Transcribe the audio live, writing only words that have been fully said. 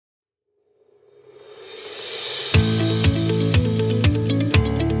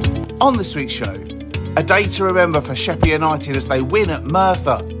On this week's show, a day to remember for Sheffield United as they win at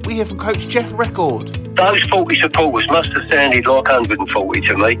Merthyr. We hear from coach Jeff Record. Those 40 supporters must have sounded like 140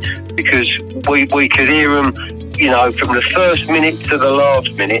 to me, because we could hear them, from the first minute to the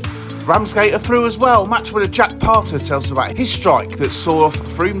last minute. Ramsgate are through as well. Match winner Jack Parter tells us about his strike that saw off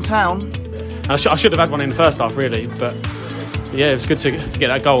Frome Town. I should have had one in the first half, really, but yeah, it was good to get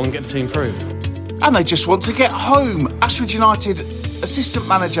that goal and get the team through. And they just want to get home. Ashford United assistant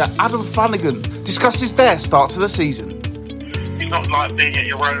manager Adam Flanagan discusses their start to the season. It's not like being at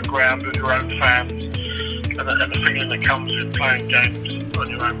your own ground with your own fans and the feeling that comes with playing games on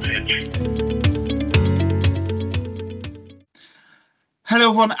your own pitch. Hello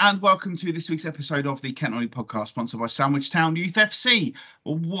everyone and welcome to this week's episode of the Kent Only podcast, sponsored by Sandwich Town Youth FC.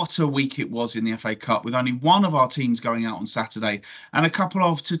 Well, what a week it was in the FA Cup, with only one of our teams going out on Saturday and a couple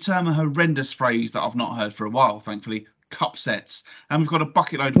of, to term a horrendous phrase that I've not heard for a while, thankfully, cup sets. And we've got a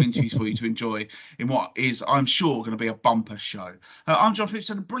bucket load of interviews for you to enjoy in what is, I'm sure, going to be a bumper show. I'm John Phipps,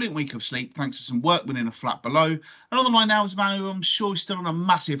 had a brilliant week of sleep thanks to some workmen in a flat below. And on the line now is a man who I'm sure is still on a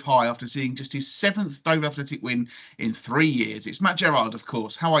massive high after seeing just his 7th Dover Athletic win in 3 years. It's Matt Gerrard, of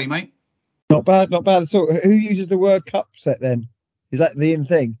course. How are you, mate? Not bad at all. Who uses the word cup set then? Is that the in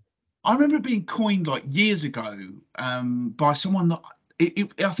thing? I remember it being coined like years ago by someone that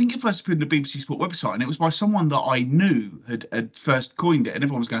I think it first appeared on the BBC Sport website, and it was by someone that I knew had first coined it, and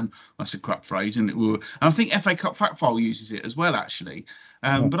everyone was going, "That's a crap phrase," and I think FA Cup Fact File uses it as well, actually.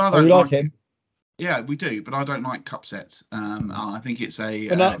 But I don't like him. Yeah, we do, but I don't like cup sets. I think it's a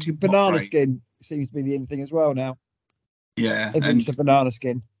banana skin seems to be the in thing as well now. Yeah, everything's a banana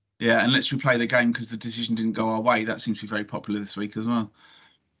skin. Yeah, and let's replay the game because the decision didn't go our way. That seems to be very popular this week as well.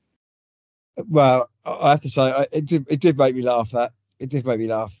 Well, I have to say, it did make me laugh. It did make me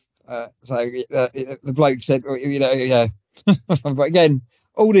laugh. The bloke said, yeah. But again,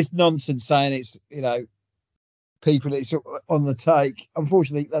 all this nonsense saying it's, people it's on the take.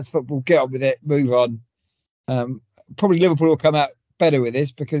 Unfortunately, that's football. Get on with it. Move on. Probably Liverpool will come out better with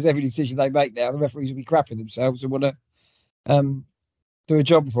this, because every decision they make now, the referees will be crapping themselves and want to do a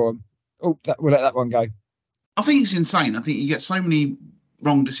job for them. We'll let that one go. I think it's insane. I think you get so many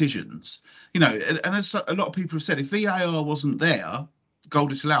wrong decisions, and as a lot of people have said, if VAR wasn't there, goal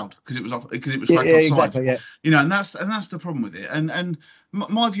disallowed because it was off, because it was offside. Exactly, yeah. And that's the problem with it. And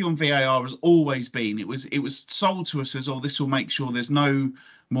my view on VAR has always been it was sold to us as, this will make sure there's no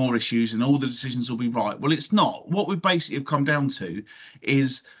more issues and all the decisions will be right. Well, it's not. What we basically have come down to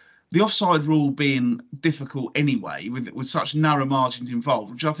is the offside rule being difficult anyway, with such narrow margins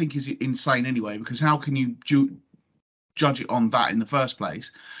involved, which I think is insane anyway, because how can you judge it on that in the first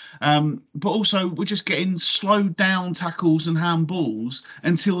place? But also we're just getting slowed down tackles and handballs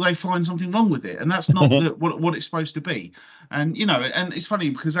until they find something wrong with it, and that's not what it's supposed to be. And and it's funny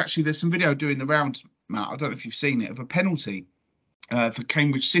because actually there's some video doing the round, Matt, I don't know if you've seen it, of a penalty for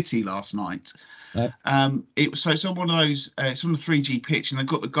Cambridge City last night. It's on one of those, it's on the 3G pitch, and they've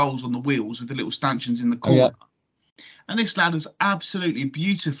got the goals on the wheels with the little stanchions in the corner. And this lad has absolutely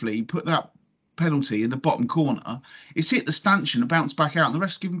beautifully put that penalty in the bottom corner. It's hit the stanchion and bounced back out, and the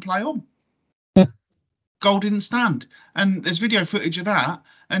refs give him play on. Goal didn't stand, and there's video footage of that,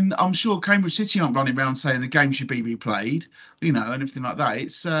 and I'm sure Cambridge City aren't running around saying the game should be replayed, and everything like that.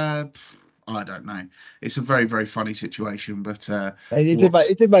 It's I don't know. It's a very, very funny situation, but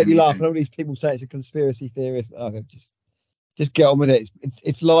it did make me laugh. And all these people say it's a conspiracy theorist. Just get on with it.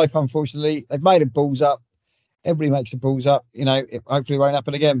 It's life, unfortunately. They've made them balls up. Everybody makes them balls up. Hopefully it won't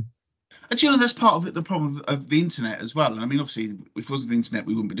happen again. And that's part of it, the problem of the internet as well. And I mean, obviously, if it wasn't the internet,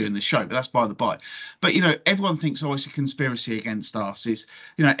 we wouldn't be doing this show, but that's by the by. But, everyone thinks, it's a conspiracy against us. It's,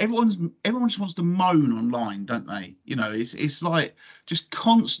 everyone just wants to moan online, don't they? It's like just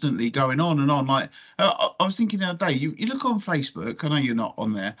constantly going on and on. Like, I was thinking the other day, you look on Facebook, I know you're not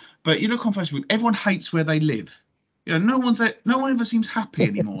on there, but you look on Facebook, everyone hates where they live. No one ever seems happy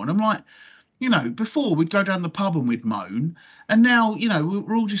anymore. And I'm like, before we'd go down the pub and we'd moan, and now,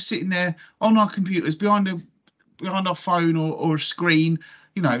 we're all just sitting there on our computers behind our phone or a screen,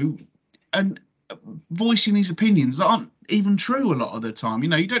 and voicing these opinions that aren't even true a lot of the time.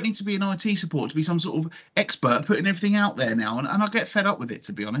 You don't need to be an IT support to be some sort of expert putting everything out there now, and I get fed up with it,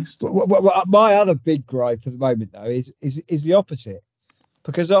 to be honest. Well, my other big gripe at the moment, though, is the opposite,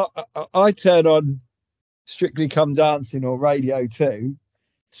 because I turn on Strictly Come Dancing or Radio 2.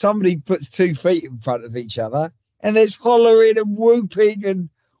 Somebody puts 2 feet in front of each other and there's hollering and whooping, and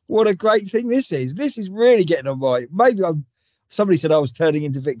what a great thing this is. This is really getting on my... Somebody said I was turning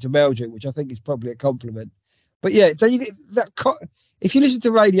into Victor Meldrew, which I think is probably a compliment. But yeah, so if you listen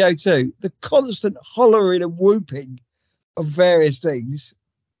to Radio 2, the constant hollering and whooping of various things,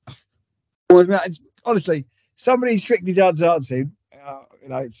 Honestly, somebody strictly does dancing,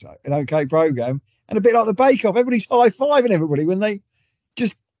 it's an okay program, and a bit like the Bake Off, everybody's high-fiving everybody when they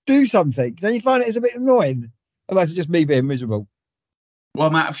just do something. Then you find it's a bit annoying. Unless it's just me being miserable.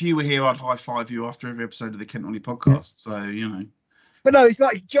 Well, Matt, if you were here, I'd high-five you after every episode of the Kent Only podcast. So, But no, it's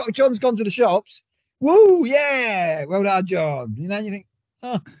like John's gone to the shops. Woo, yeah, well done, John. You think,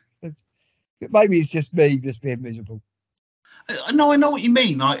 maybe it's just me just being miserable. No, I know what you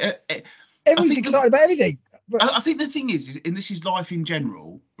mean. Everyone's excited about everything. But I think the thing is, and this is life in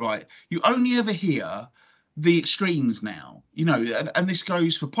general, right? You only ever hear the extremes now, and this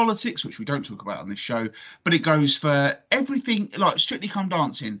goes for politics, which we don't talk about on this show, but it goes for everything, like Strictly Come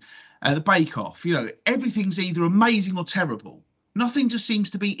Dancing, the Bake Off. Everything's either amazing or terrible. Nothing just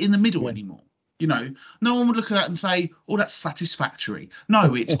seems to be in the middle anymore. No one would look at that and say, "Oh, that's satisfactory."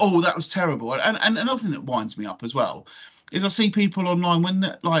 No, it's "Oh, that was terrible." And another thing that winds me up as well is I see people online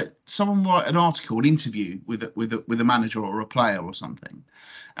when someone write an article, an interview with a manager or a player or something,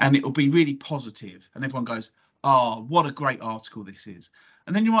 and it will be really positive, and everyone goes, "Oh, what a great article this is."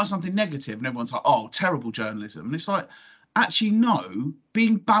 And then you write something negative, and everyone's like, "Oh, terrible journalism." And it's like, actually, no.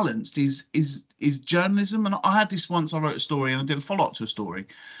 Being balanced is journalism. And I had this once. I wrote a story and I did a follow up to a story.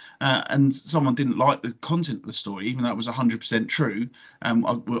 And someone didn't like the content of the story, even though it was 100% true.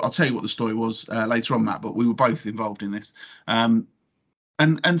 I'll tell you what the story was later on, Matt, but we were both involved in this. And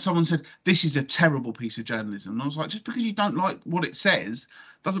someone said, "This is a terrible piece of journalism." And I was like, just because you don't like what it says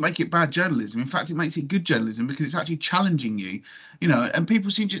doesn't make it bad journalism. In fact, it makes it good journalism because it's actually challenging you, and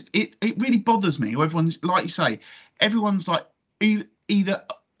people seem to, it really bothers me. Everyone's, like you say, everyone's like either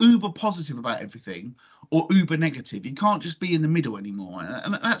uber positive about everything or uber negative. You can't just be in the middle anymore,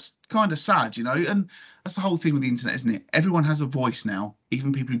 and that's kind of sad, and that's the whole thing with the internet, isn't it? Everyone has a voice now,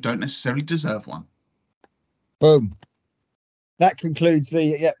 even people who don't necessarily deserve one. Boom. That concludes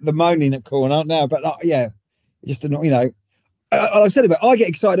the moaning at corner now. But just I said about, I get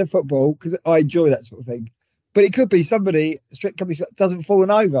excited at football because I enjoy that sort of thing. But it could be somebody strict company doesn't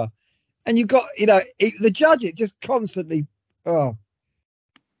fallen over, and you've got the judge. It just constantly. Oh,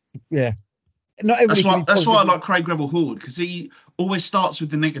 yeah. Not everybody. That's why I like Craig Revel Horde, because he always starts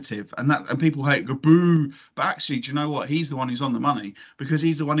with the negative, and people hate, go boo. But actually, do you know what? He's the one who's on the money, because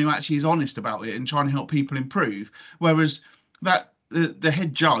he's the one who actually is honest about it and trying to help people improve. Whereas the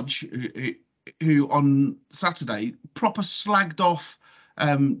head judge who on Saturday proper slagged off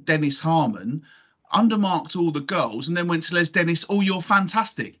Dennis Harmon, undermarked all the girls, and then went to Les Dennis, "Oh, you're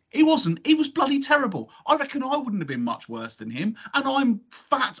fantastic." He wasn't. He was bloody terrible. I reckon I wouldn't have been much worse than him, and I'm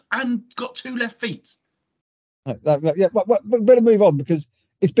fat and got 2 left feet. But better move on, because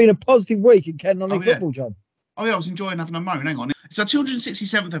it's been a positive week in Kent Only football, John. Oh yeah, I was enjoying having a moan. Hang on. It's our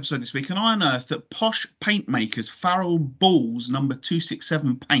 267th episode this week, and I unearthed that Posh Paint Makers Farrell Balls number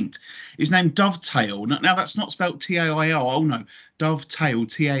 267 paint is named Dovetail. Now that's not spelled T-A-I-L. Oh no, Dovetail,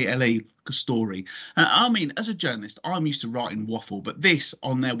 T-A-L-E. Story. I mean, as a journalist, I'm used to writing waffle, but this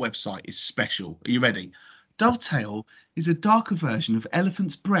on their website is special. Are you ready? Dovetail is a darker version of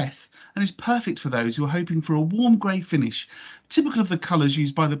Elephant's Breath and is perfect for those who are hoping for a warm grey finish, typical of the colours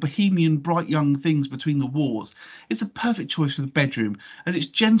used by the bohemian bright young things between the wars. It's a perfect choice for the bedroom, as its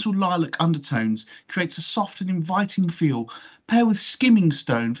gentle lilac undertones creates a soft and inviting feel, paired with skimming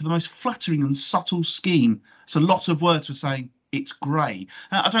stone for the most flattering and subtle scheme. So lots of words for saying it's grey.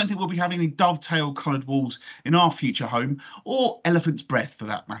 I don't think we'll be having any dovetail coloured walls in our future home, or Elephant's Breath for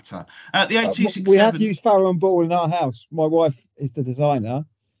that matter. The 8267. We have used Farrow and Ball in our house. My wife is the designer.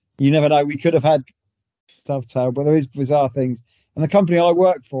 You never know. We could have had dovetail, but there is bizarre things. And the company I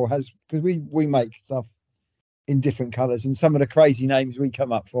work for has, because we make stuff in different colours, and some of the crazy names we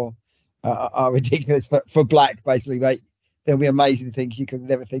come up for are ridiculous. For black, basically, mate, there'll be amazing things you could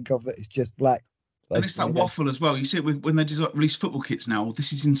never think of that it's just black. And it's that waffle as well. You see it when they release football kits now.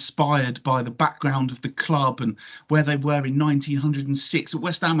 This is inspired by the background of the club and where they were in 1906.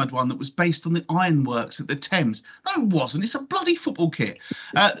 West Ham had one that was based on the ironworks at the Thames. No, it wasn't. It's a bloody football kit.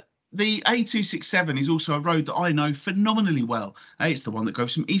 The A267 is also a road that I know phenomenally well. It's the one that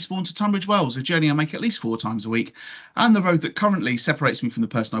goes from Eastbourne to Tunbridge Wells, a journey I make at least 4 times a week, and the road that currently separates me from the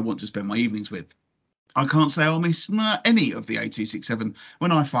person I want to spend my evenings with. I can't say I'll miss any of the A267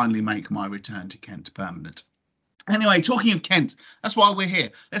 when I finally make my return to Kent permanent. Anyway, talking of Kent, that's why we're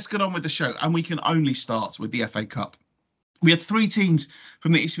here. Let's get on with the show, and we can only start with the FA Cup. We had 3 teams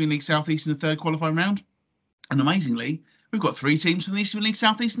from the Eastern League South East in the 3rd qualifying round, and amazingly, we've got 3 teams from the Eastern League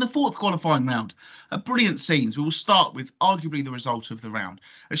South East in the 4th qualifying round. Brilliant scenes. We will start with arguably the result of the round,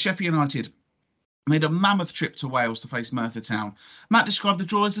 as Sheffield United made a mammoth trip to Wales to face Merthyr Town. Matt described the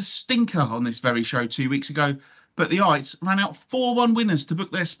draw as a stinker on this very show 2 weeks ago. but the Ites ran out 4-1 winners to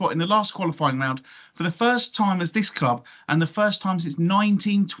book their spot in the last qualifying round for the first time as this club and the first time since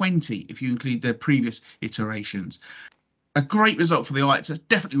 1920, if you include their previous iterations. A great result for the Ites. That's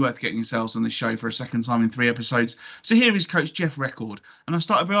definitely worth getting yourselves on this show for a second time in 3 episodes. So here is Coach Jeff Record, and I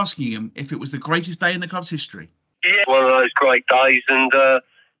started by asking him if it was the greatest day in the club's history. Yeah, one of those great days, and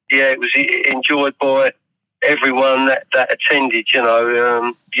it was enjoyed by everyone that attended.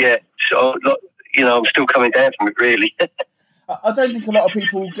 So I'm still coming down from it, really. I don't think a lot of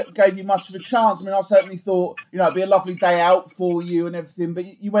people gave you much of a chance. I mean, I certainly thought, it'd be a lovely day out for you and everything, but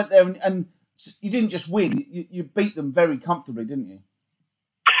you went there and you didn't just win, you beat them very comfortably, didn't you?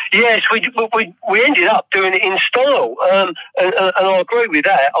 Yes, we ended up doing it in style, and I agree with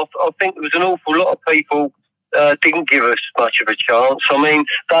that. I think there was an awful lot of people didn't give us much of a chance. I mean,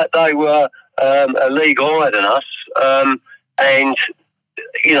 they were a league higher than us, and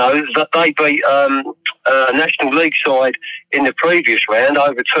they beat a National League side in the previous round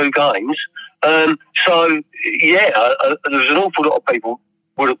over 2 games. There was an awful lot of people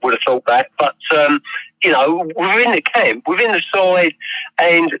would have thought that, but within the camp, within the side,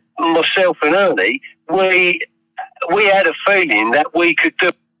 and myself and Ernie, we had a feeling that we could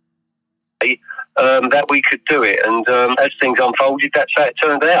do it, and as things unfolded, that's how it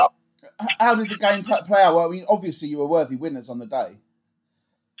turned out. How did the game play out? Well, I mean, obviously you were worthy winners on the day.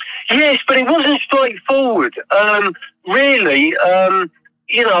 Yes, but it wasn't straightforward. Really, after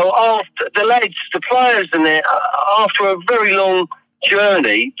the lads, the players, and that, after a very long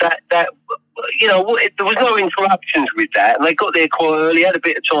journey, that there was no interruptions with that, and they got there quite early, had a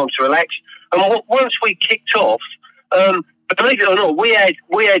bit of time to relax. And once we kicked off, believe it or not, we had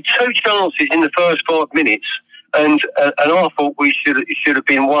 2 chances in the first 5 minutes, and I thought we should have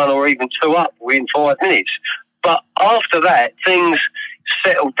been 1 or even 2 up within 5 minutes. But after that, things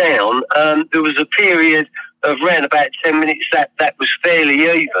settled down. There was a period of around about 10 minutes that was fairly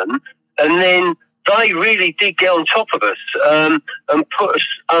even, and then they really did get on top of us and put us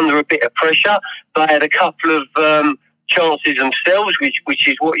under a bit of pressure. They had a couple of chances themselves, which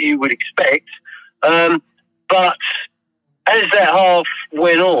is what you would expect. But as that half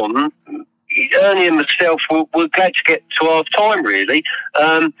went on, Ernie and myself were glad to get to half time, really.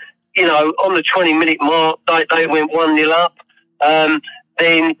 On the 20-minute mark, they went 1-0 up.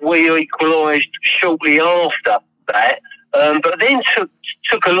 Then we equalised shortly after that. But then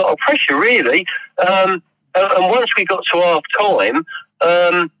took a lot of pressure, really. And once we got to half time,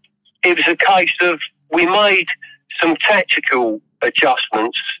 it was a case of we made some tactical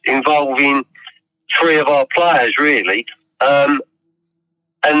adjustments involving 3 of our players, really. And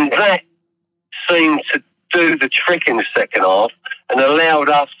that seemed to do the trick in the second half and allowed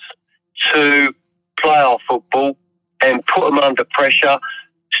us to play our football and put them under pressure,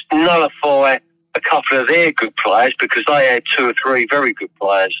 nullify a couple of their good players because they had 2 or 3 very good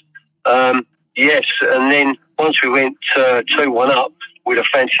players. Yes, and then once we went 2-1 up with a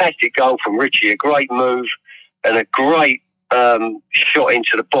fantastic goal from Richie, a great move and a great shot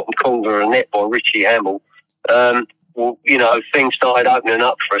into the bottom corner of the net by Richie Hamill, things started opening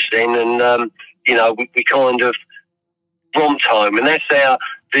up for us then, and we kind of romped home, and that's how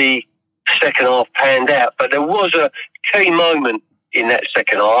the second half panned out. But there was a key moment in that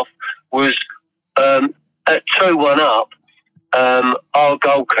second half, was at 2-1 up, our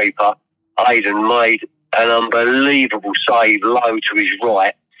goalkeeper Aidan made an unbelievable save low to his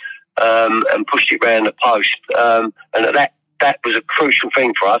right, and pushed it round the post, and that was a crucial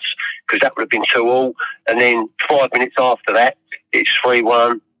thing for us because that would have been 2-2, and then 5 minutes after that it's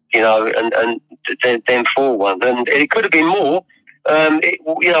 3-1, and then 4-1, and it could have been more.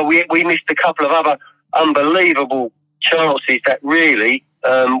 We missed a couple of other unbelievable chances that really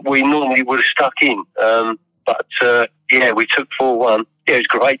we normally would have stuck in, but we took 4-1. It was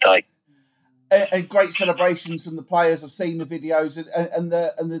a great day. And great celebrations from the players. I've seen the videos and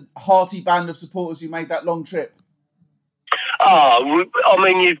the hearty band of supporters who made that long trip. Oh, I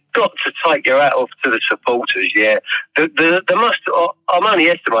mean, you've got to take your hat off to the supporters, yeah. There must, I'm only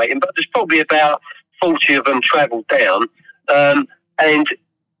estimating, but there's probably about 40 of them travelled down. And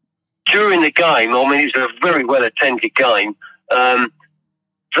during the game, I mean, it was a very well-attended game.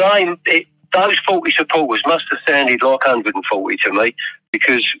 Those 40 supporters must have sounded like 140 to me,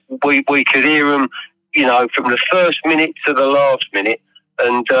 because we could hear them, from the first minute to the last minute.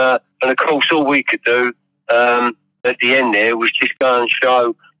 And of course, all we could do at the end there was just go and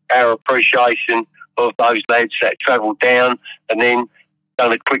show our appreciation of those lads that travelled down and then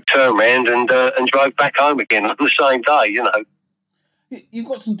done a quick turnaround and drove back home again on the same day, You've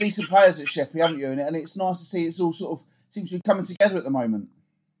got some decent players at Sheppey, haven't you? And it's nice to see it's all sort of seems to be coming together at the moment.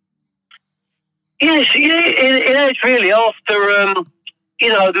 Yes, yeah, it has really. After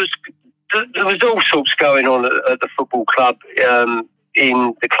there was all sorts going on at the football club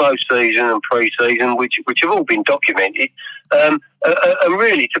in the close season and pre-season, which have all been documented. And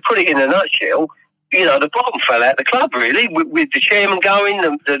really, to put it in a nutshell, the bottom fell out of the club really, with the chairman going,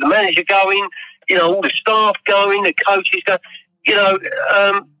 the manager going, all the staff going, the coaches going,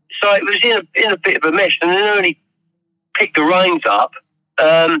 so it was in a bit of a mess, and then only picked the reins up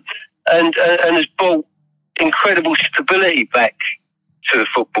and has brought incredible stability back to the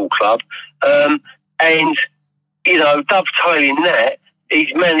football club. And dovetailing that,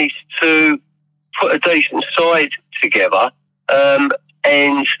 he's managed to put a decent side together, and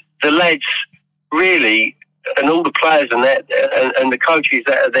the lads really, and all the players and that, and the coaches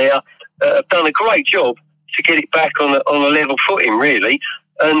that are there, have done a great job to get it back on a level footing, really.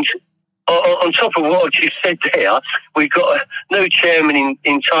 And on top of what I just said there, we've got a new chairman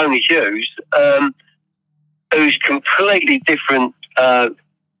in Tony Hughes, who's completely different to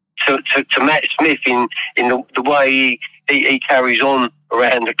Matt Smith in the way he carries on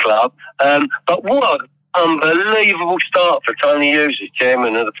around the club. But what an unbelievable start for Tony Hughes as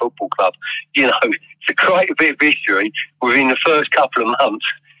chairman of the football club. To create a bit of history within the first couple of months,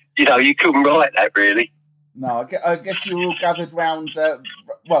 you couldn't write that really. No, I guess you were all gathered round.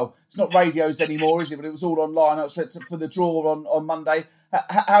 Well, it's not radios anymore, is it? But it was all online. I expect for the draw on Monday.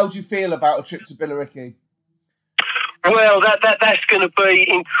 How do you feel about a trip to Billericay? Well, that's going to be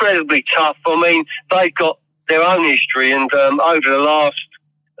incredibly tough. I mean, they've got their own history, and over the last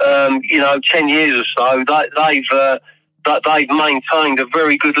 10 years or so, they've maintained a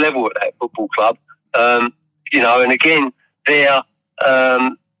very good level at that football club. And again, they're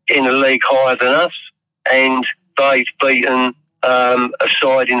in a league higher than us, and they've beaten a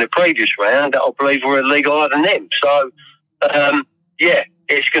side in the previous round that I believe were a league higher than them. So,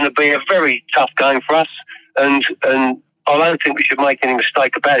 it's going to be a very tough game for us, and I don't think we should make any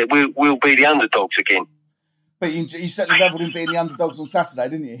mistake about it. We'll be the underdogs again. But you certainly revelled in being the underdogs on Saturday,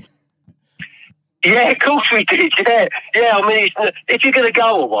 didn't you? Yeah, of course we did. Yeah. I mean, if you're going to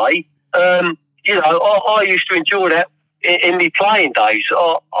go away, I used to enjoy that in my playing days.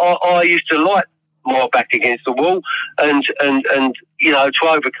 I used to like my back against the wall, and to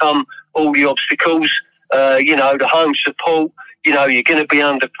overcome all the obstacles. The home support. You're going to be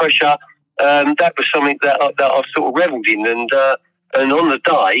under pressure. That was something that I sort of revelled in, and on the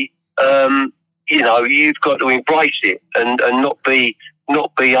day, you've got to embrace it and not be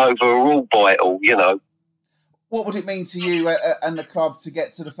overruled by it all. What would it mean to you and the club to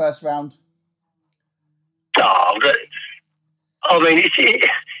get to the first round? I mean,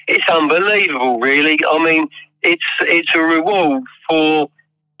 it's unbelievable, really. I mean, it's a reward for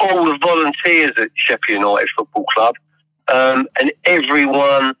all the volunteers at Sheffield United Football Club, and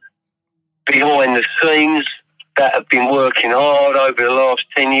everyone behind the scenes that have been working hard over the last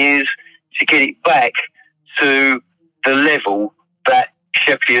 10 years to get it back to the level that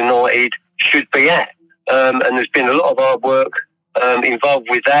Sheffield United should be at. And there's been a lot of hard work involved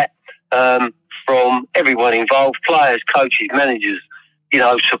with that, from everyone involved, players, coaches, managers,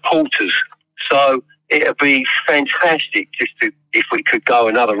 supporters. So it'd be fantastic if we could go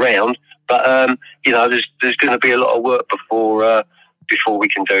another round. But, there's going to be a lot of work before we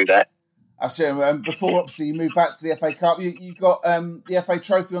can do that. Absolutely. Before, obviously, you move back to the FA Cup, you've got the FA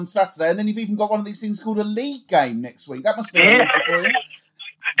Trophy on Saturday, and then you've even got one of these things called a league game next week. That must be amazing for you.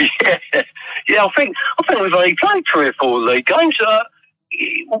 Yeah. I think we've only played 3 or 4 league games,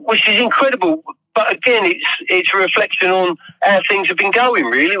 which is incredible. But again, it's a reflection on how things have been going.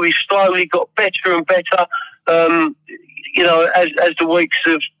 Really, we've slowly got better and better. As the weeks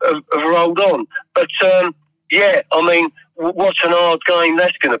have rolled on. But I mean, what an hard game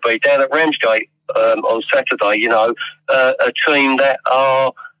that's going to be down at Ramsgate on Saturday. A team that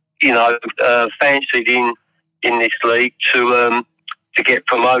are fancied in this league to get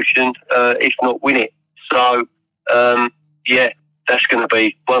promotion, if not win it. So that's going to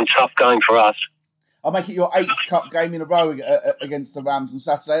be one tough game for us. I'll make it your 8th cup game in a row against the Rams on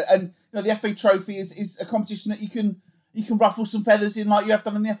Saturday. And the FA Trophy is a competition that you can ruffle some feathers in, like you have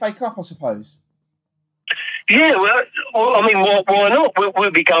done in the FA Cup, I suppose. Yeah, well, I mean, why not?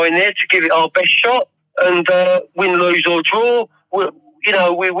 We'll be going there to give it our best shot, and win, lose or draw.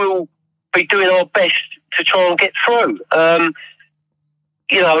 We will be doing our best to try and get through.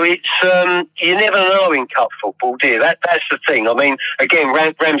 It's you never know in cup football, do you? That's the thing. I mean, again,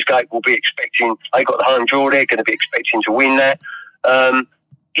 Ramsgate will be expecting. They got the home draw. They're going to be expecting to win that. But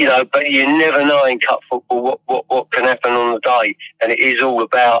you never know in cup football what can happen on the day, and it is all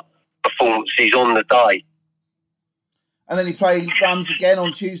about performances on the day. and then you play Rams again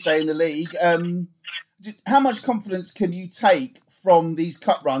on Tuesday in the league. How much confidence can you take from these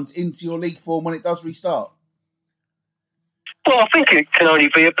cup runs into your league form when it does restart? Well, I think it can only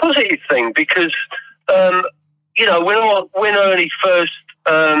be a positive thing because, when Ernie first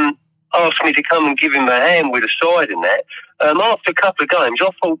asked me to come and give him a hand with a side in that, after a couple of games, I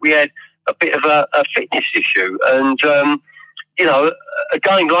thought we had a bit of a fitness issue. And, a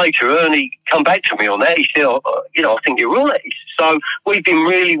game later, Ernie come back to me on that. He said, I think you're right. So we've been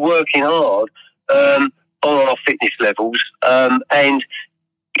really working hard on our fitness levels and,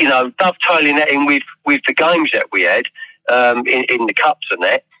 dovetailing that in with the games that we had in the cups and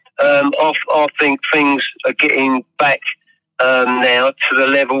that. I think things are getting back now to the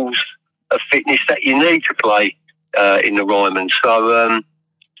levels of fitness that you need to play in the Ryman. So,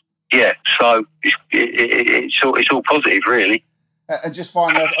 so it's all positive, really. And just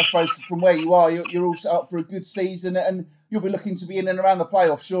finally, I suppose from where you are, you're all set up for a good season, and you'll be looking to be in and around the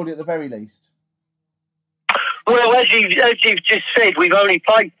playoffs, surely at the very least. Well, as you've just said, we've only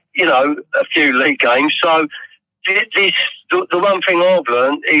played, a few league games. So the one thing I've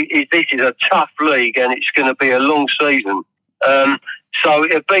learned is this is a tough league, and it's going to be a long season. So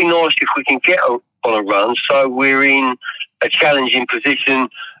it'd be nice if we can get on a run, so we're in a challenging position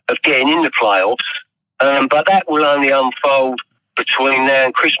of getting in the playoffs. But that will only unfold between now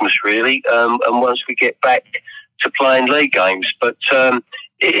and Christmas, really, and once we get back to playing league games. But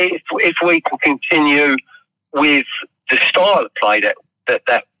if we can continue with the style of play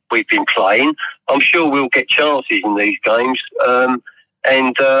that we've been playing, I'm sure we'll get chances in these games,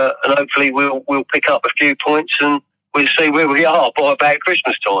 and hopefully we'll pick up a few points, and we'll see where we are by about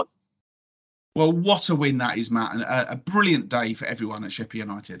Christmas time. Well, what a win that is, Matt, and a brilliant day for everyone at Sheffield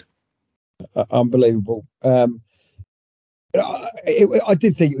United. Unbelievable. I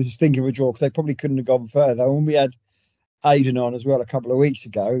did think it was a stinker of a draw because they probably couldn't have gone further. When we had Aidan on as well a couple of weeks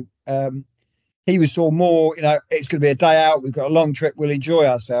ago, he was sort of more, it's going to be a day out. We've got a long trip. We'll enjoy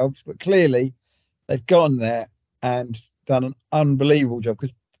ourselves. But clearly, they've gone there and done an unbelievable job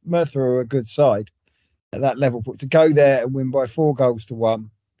because Merthyr are a good side at that level. But to go there and win by 4-1,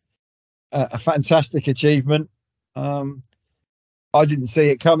 a fantastic achievement. I didn't see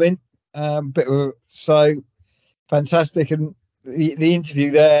it coming. So fantastic. And the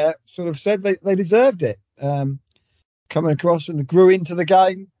interview there sort of said they deserved it. Coming across and grew into the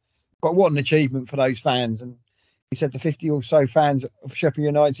game. But what an achievement for those fans. And he said the 50 or so fans of Sheffield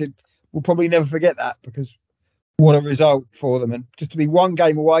United will probably never forget that because what a result for them. And just to be one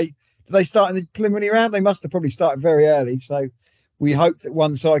game away, did they start in the preliminary round? They must have probably started very early. So we hope that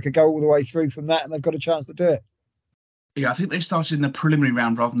one side could go all the way through from that and they've got a chance to do it. Yeah, I think they started in the preliminary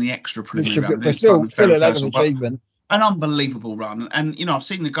round rather than the extra preliminary round. But still a level achievement. An unbelievable run. And, I've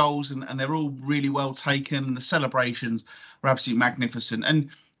seen the goals and they're all really well taken. The celebrations were absolutely magnificent. And,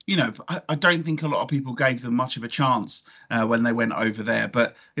 I don't think a lot of people gave them much of a chance when they went over there.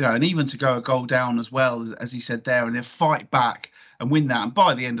 But, and even to go a goal down as well, as he said there, and then fight back and win that. And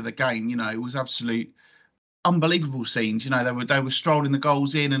by the end of the game, it was absolute unbelievable scenes. They were strolling the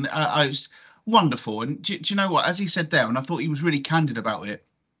goals in and it was wonderful. And do you know what? As he said there, and I thought he was really candid about it,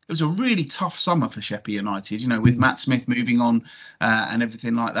 it was a really tough summer for Sheffield United, with Matt Smith moving on and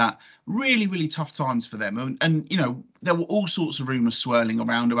everything like that. Really, really tough times for them. And there were all sorts of rumours swirling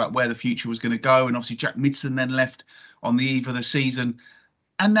around about where the future was going to go. And obviously Jack Midson then left on the eve of the season.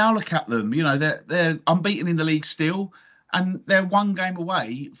 And now look at them. They're unbeaten in the league still. And they're one game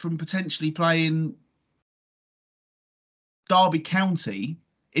away from potentially playing Derby County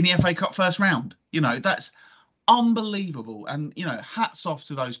in the FA Cup first round. That's unbelievable. And, hats off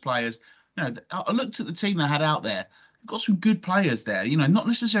to those players. I looked at the team they had out there. They've got some good players there, not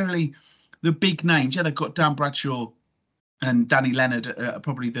necessarily the big names. Yeah, they've got Dan Bradshaw and Danny Leonard,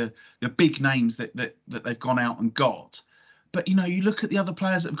 probably the big names that they've gone out and got. But, you look at the other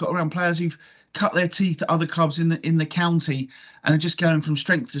players that have got around, players who've cut their teeth at other clubs in the county and are just going from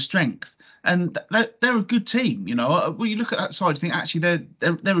strength to strength. And they're a good team, When you look at that side, you think actually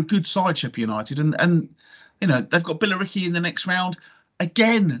they're a good side, Sheffield United, and they've got Billericay in the next round.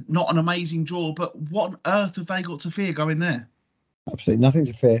 Again, not an amazing draw, but what on earth have they got to fear going there? Absolutely nothing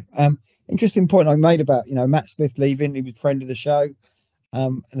to fear. Interesting point I made about Matt Smith leaving. He was a friend of the show,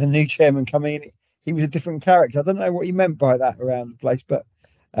 and the new chairman coming in. He was a different character. I don't know what he meant by that around the place, but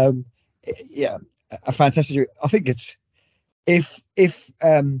yeah, a fantastic. I think it's if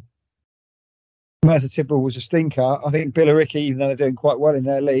Merthyr Tydfil was a stinker, I think Billericay, even though they're doing quite well in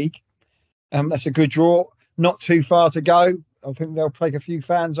their league, that's a good draw. Not too far to go. I think they'll take a few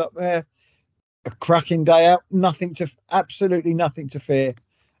fans up there. A cracking day out. Absolutely nothing to fear.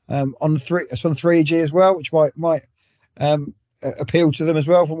 It's on 3G as well, which might appeal to them as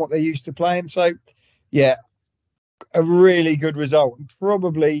well from what they're used to playing. So, yeah, a really good result.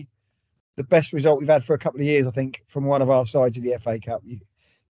 Probably the best result we've had for a couple of years, I think, from one of our sides of the FA Cup.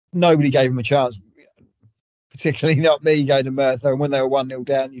 Nobody gave them a chance, particularly not me going to Merthyr. And when they were 1-0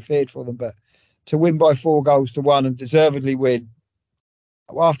 down, you feared for them. But to win by 4-1 and deservedly win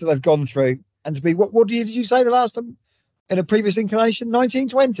after they've gone through, and to be, what did you say the last time in a previous incarnation?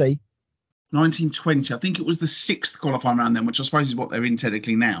 1920? 1920. I think it was the 6th qualifying round then, which I suppose is what they're in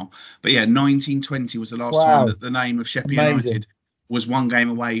technically now. But yeah, 1920 was the last time that the name of Sheffield United was one game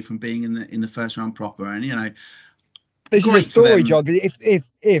away from being in the first round proper. And, you know, this is a story, John.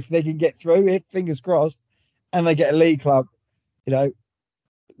 If they can get through, fingers crossed, and they get a league club, you know,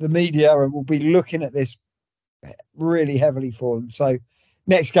 the media will be looking at this really heavily for them. So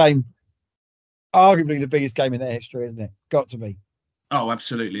next game, arguably the biggest game in their history, isn't it? Got to be. Oh,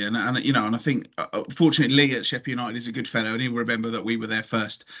 absolutely. And you know, and I think, fortunately, Lee at Sheffield United is a good fellow, and he'll remember that we were there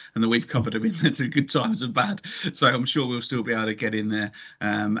first and that we've covered him in there through good times and bad. So I'm sure we'll still be able to get in there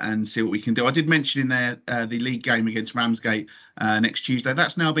and see what we can do. I did mention in there the league game against Ramsgate next Tuesday.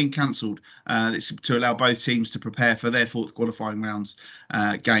 That's now been cancelled. It's to allow both teams to prepare for their 4th qualifying rounds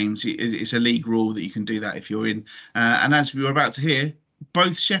games. It's a league rule that you can do that if you're in. And as we were about to hear,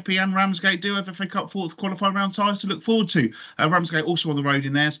 both Sheppey and Ramsgate do have FA Cup 4th qualifying round ties to look forward to. Ramsgate also on the road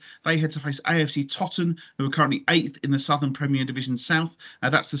in theirs. They head to face AFC Totton, who are currently 8th in the Southern Premier Division South.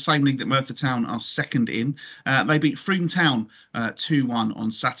 That's the same league that Merthyr Town are 2nd in. They beat Freedom Town 2-1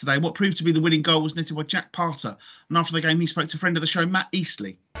 on Saturday. What proved to be the winning goal was knitted by Jack Parter. And after the game, he spoke to friend of the show, Matt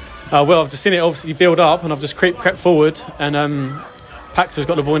Eastley. Well, I've just seen it obviously build up, and I've just crept forward, and Paxter's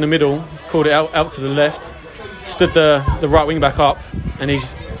got the ball in the middle, called it out to the left, stood the right wing back up, and he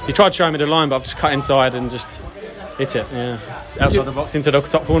tried to show me the line, but I've just cut inside and just hit it. Yeah, outside the box into the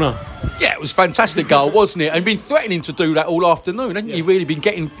top corner. Yeah, it was a fantastic goal, wasn't it? And been threatening to do that all afternoon, hasn't you? Really been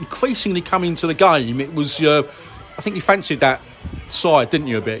getting increasingly coming to the game. It was, I think you fancied that side, didn't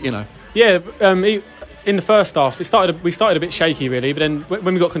you? A bit, you know. Yeah, in the first half, we started a bit shaky really, but then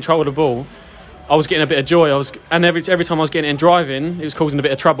when we got control of the ball, I was getting a bit of joy. And every time I was getting it and driving, it was causing a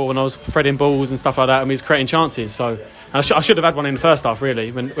bit of trouble, and I was threading balls and stuff like that, and we was creating chances. So I should have had one in the first half,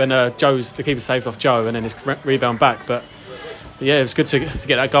 really, when the keeper saved off Joe, and then his rebound back. But yeah, it was good to get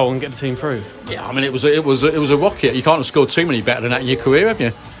that goal and get the team through. Yeah, I mean, it was a rocket. You can't have scored too many better than that in your career, have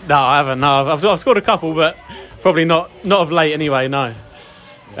you? No, I haven't. No, I've scored a couple, but probably not of late anyway. No,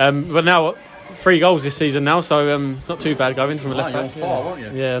 but now 3 goals this season now, so it's not too bad going from a left back. You're on fire,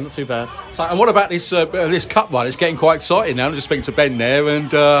 weren't you? Yeah, not too bad. So, and what about this cup run? It's getting quite exciting now. I'm just speaking to Ben there,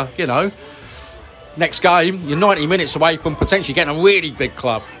 and you know, next game you're 90 minutes away from potentially getting a really big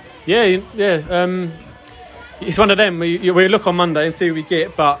club. Yeah. It's one of them. We look on Monday and see who we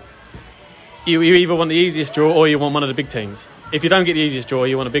get, but you either want the easiest draw or you want one of the big teams. If you don't get the easiest draw,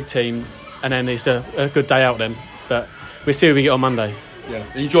 you want a big team, and then it's a good day out then. But we'll see who we get on Monday. Yeah.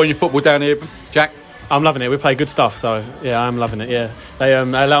 Are you enjoying your football down here, Jack? I'm loving it. We play good stuff, so yeah, I'm loving it. Yeah, they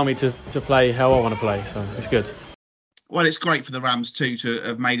allow me to play how I want to play, so it's good. Well, it's great for the Rams too to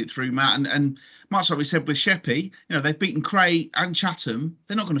have made it through, Matt, and much like we said with Sheppey, you know, they've beaten Cray and Chatham.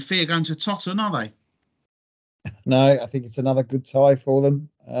 They're not going to fear going to Totton, are they? No, I think it's another good tie for them.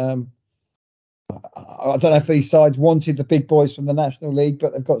 I don't know if these sides wanted the big boys from the National League,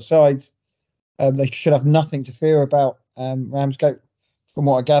 but they've got sides. They should have nothing to fear about Ramsgate. From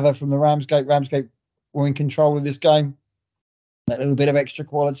what I gather from the Ramsgate were in control of this game. A little bit of extra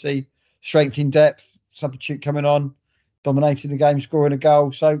quality, strength in depth, substitute coming on, dominating the game, scoring a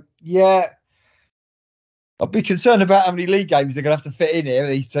goal. So, yeah, I'd be concerned about how many league games they're going to have to fit in here,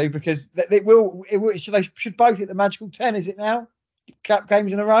 these two, because they should both hit the magical 10, is it now? Cup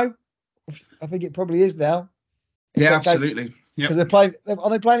games in a row? I think it probably is now. Yeah, absolutely. Because are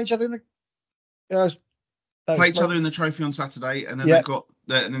they playing each other in the... play each other in the trophy on Saturday, and then they've got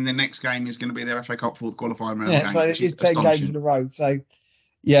and then the next game is going to be their FA Cup 4th qualifying round. Yeah, game, so it's 10 games in a row. So,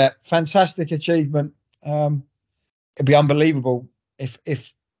 yeah, fantastic achievement. It'd be unbelievable if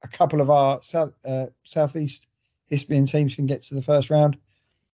a couple of our Southeast Hispanian teams can get to the first round.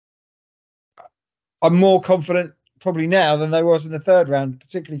 I'm more confident probably now than they was in the third round,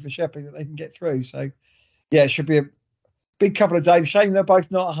 particularly for Sheppey, that they can get through. So, yeah, it should be a big couple of days. Shame they're both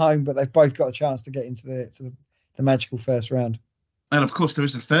not at home, but they've both got a chance to get into the magical first round. And of course, there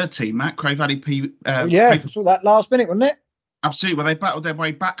is a third team, Matt, Cray Valley P. I saw that last minute, wasn't it? Absolutely. Well, they battled their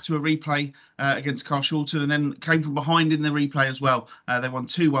way back to a replay against Carshalton, and then came from behind in the replay as well. They won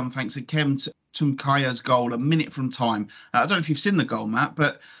 2-1 thanks to Kevin Tumkaya's goal a minute from time. I don't know if you've seen the goal, Matt,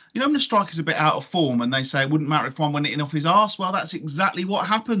 but when the striker's a bit out of form and they say it wouldn't matter if one went in off his arse, well, that's exactly what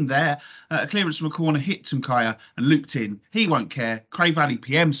happened there. A clearance from a corner hit Tumkaya and looped in. He won't care. Cray Valley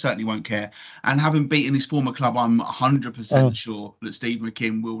PM certainly won't care. And having beaten his former club, I'm 100% sure that Steve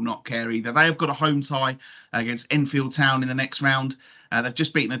McKim will not care either. They have got a home tie against Enfield Town in the next round. They've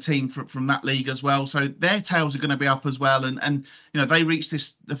just beaten a team from that league as well. So their tails are going to be up as well. And they reached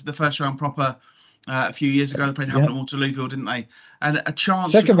the first round proper a few years ago. They played Havant and Waterlooville, didn't they? And a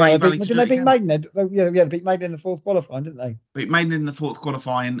chance. Second round, didn't they beat Maidenhead? Yeah, they beat Maidenhead in the fourth qualifying, didn't they? Beat Maidenhead in the fourth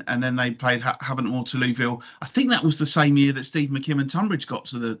qualifying, and then they played Havant and Waterlooville. I think that was the same year that Steve McKim and Tunbridge got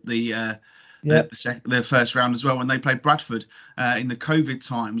to the first round as well, when they played Bradford in the COVID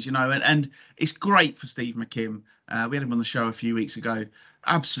times. And it's great for Steve McKim. We had him on the show a few weeks ago.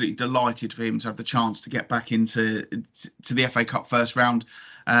 Absolutely delighted for him to have the chance to get back into the FA Cup first round.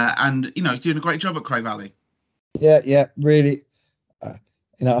 And he's doing a great job at Cray Valley. Yeah, really.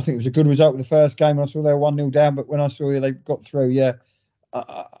 I think it was a good result with the first game. I saw they were 1-0 down, but when I saw they got through,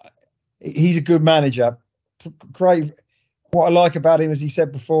 he's a good manager. Cray, what I like about him, as he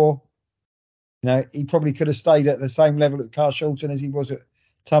said before, he probably could have stayed at the same level at Carshalton as he was at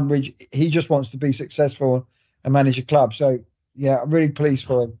Tunbridge. He just wants to be successful and manage a club. So, yeah, I'm really pleased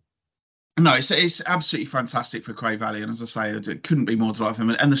for him. No, it's absolutely fantastic for Cray Valley, and as I say, it couldn't be more delighted for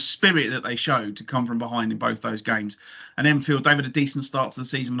them. And the spirit that they showed to come from behind in both those games. And Enfield, they've had a decent start to the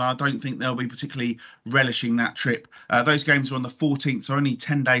season, but I don't think they'll be particularly relishing that trip. Those games are on the 14th, so only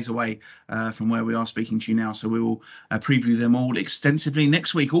 10 days away from where we are speaking to you now. So we will preview them all extensively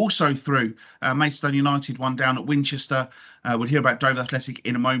next week. Also through Maidstone United, one down at Winchester. We'll hear about Dover Athletic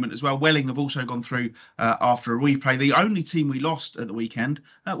in a moment as well. Welling have also gone through after a replay. The only team we lost at the weekend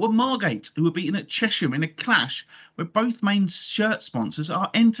were Margate, who were beaten at Chesham in a clash where both main shirt sponsors are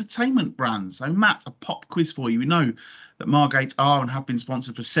entertainment brands. So, Matt, a pop quiz for you. We know that Margate are and have been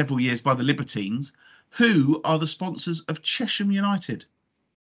sponsored for several years by the Libertines. Who are the sponsors of Chesham United?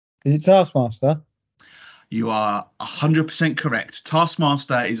 Is it Taskmaster? You are 100% correct.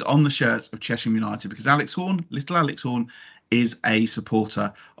 Taskmaster is on the shirts of Chesham United because little Alex Horn, is a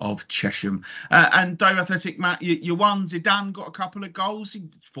supporter of Chesham. And Dover Athletic, Matt, your one, Zidane got a couple of goals. He's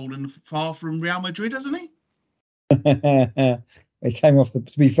fallen far from Real Madrid, hasn't he? It came off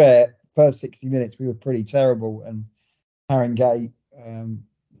to be fair, first 60 minutes we were pretty terrible, and Haringey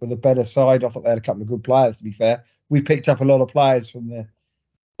were the better side. I thought they had a couple of good players, to be fair. We picked up a lot of players from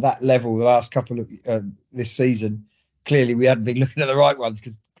that level the last couple of this season. Clearly we hadn't been looking at the right ones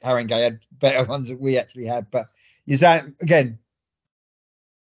because Haringey had better ones than we actually had. But Zidane, again,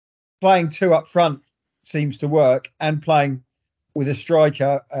 playing two up front seems to work, and playing with a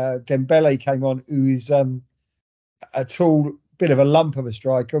striker. Dembele came on, who is a tall, bit of a lump of a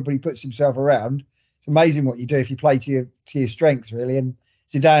striker, but he puts himself around. It's amazing what you do if you play to your strengths, really. And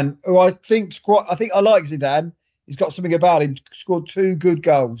Zidane, who I think I like Zidane. He's got something about him. Scored 2 good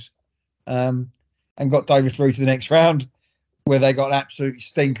goals, and got Dover through to the next round, where they got an absolute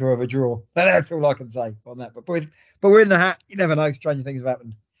stinker of a draw. That's all I can say on that. But we're in the hat. You never know. Stranger things have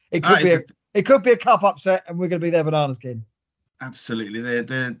happened. It could be a cup upset, and we're going to be their banana skin. Absolutely.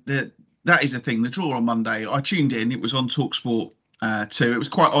 That is the thing. The draw on Monday, I tuned in. It was on TalkSport 2. It was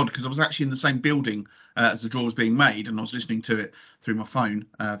quite odd because I was actually in the same building as the draw was being made, and I was listening to it through my phone.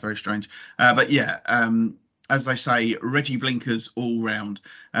 Very strange. But yeah, as they say, Reggie Blinkers all round.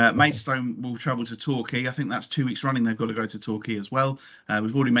 Maidstone will travel to Torquay. I think that's 2 weeks running. They've got to go to Torquay as well.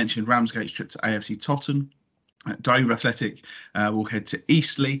 We've already mentioned Ramsgate's trip to AFC Totton. Dover Athletic will head to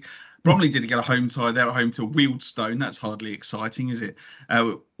Eastleigh. Bromley did get a home tie. They're at home to Wealdstone. That's hardly exciting, is it?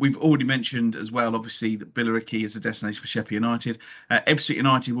 We've already mentioned as well, obviously, that Billericay is the destination for Sheppey United. Ebbsfleet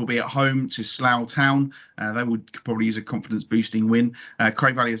United will be at home to Slough Town. They would probably use a confidence-boosting win.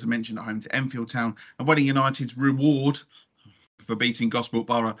 Cray Valley, as I mentioned, at home to Enfield Town. And Welling United's reward for beating Gosport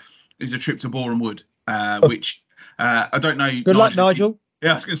Borough is a trip to Boreham Wood, which I don't know. Good luck, Nigel.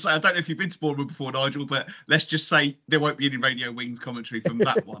 Yeah, I was going to say, I don't know if you've been to Bournemouth before, Nigel, but let's just say there won't be any Radio Wings commentary from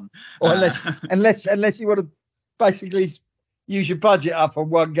that one. Or unless you want to basically use your budget up on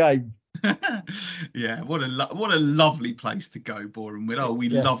one game. Yeah, what a lovely place to go, Boreham Wood. Oh, we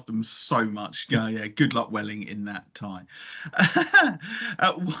love them so much. Yeah, good luck, Welling, in that tie.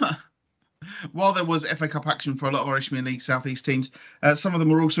 While there was FA Cup action for a lot of Irish Premier League South East teams, some of them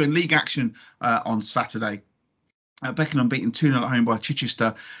were also in league action on Saturday. Beckenham beaten 2-0 at home by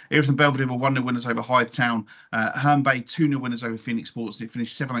Chichester. Everton Belvedere were 1-0 winners over Hythe Town. Herne Bay 2-0 winners over Phoenix Sports. It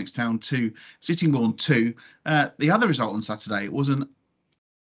finished Seven Oaks Town 2, Sittingbourne 2. The other result on Saturday was an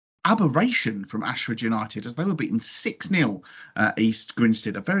aberration from Ashford United as they were beaten 6-0 East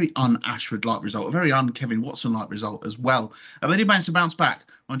Grinstead. A very un-Ashford-like result, a very un-Kevin Watson-like result as well. They did manage to bounce back.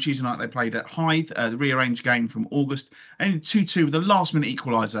 On Tuesday night, they played at Hythe, the rearranged game from August, and 2-2 with a last-minute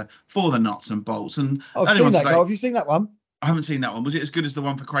equaliser for the Nuts and Bolts. And I've seen that goal. Have you seen that one? I haven't seen that one. Was it as good as the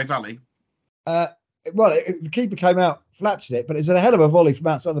one for Cray Valley? The keeper came out, flattened it, but it's a hell of a volley from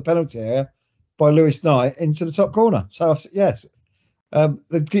outside the penalty area by Lewis Knight into the top corner. So, yes, I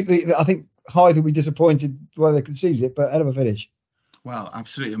think Hythe will be disappointed the way they conceded it, but hell of a finish. Well,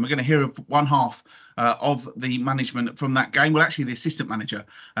 absolutely. And we're going to hear of one half of the management from that game. Well, actually, the assistant manager,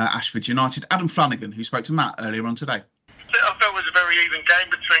 Ashford United, Adam Flanagan, who spoke to Matt earlier on today. I felt it was a very even game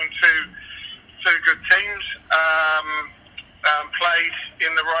between two good teams. Played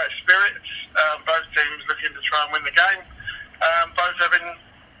in the right spirits. Both teams looking to try and win the game. Both having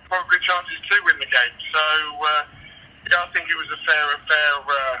probably chances to win the game. So, I think it was a fair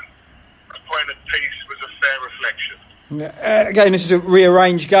appointed piece was a fair reflection. Again, this is a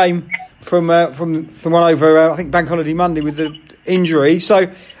rearranged game from one over, I think, Bank Holiday Monday with the injury.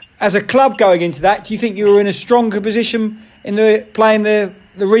 So, as a club going into that, do you think you were in a stronger position in playing the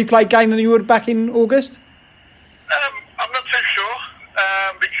replay game than you would back in August? I'm not too sure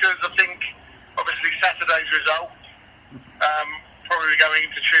because I think obviously Saturday's result, probably going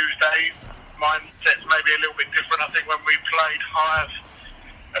into Tuesday, mindset's maybe a little bit different. I think when we played Hythe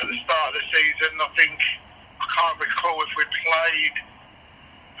at the start of the season, I can't recall if we played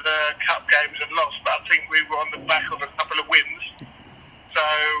the cup games and lost, but I think we were on the back of a couple of wins. So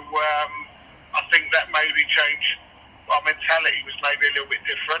I think that maybe changed. Our mentality was maybe a little bit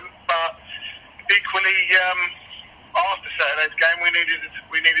different, but equally, after Saturday's game, we needed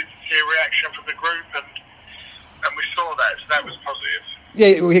to see a reaction from the group, and we saw that, so that was positive.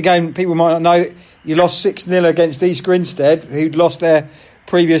 Yeah, again, people might not know you lost 6-0 against East Grinstead, who'd lost their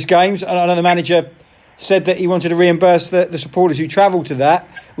previous games. I know the manager said that he wanted to reimburse the supporters who travelled to that.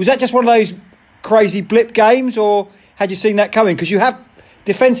 Was that just one of those crazy blip games, or had you seen that coming? Because you have,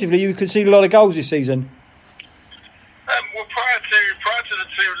 defensively, you conceded a lot of goals this season. Well, prior to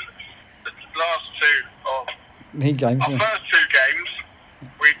the last two of League games, our first two games,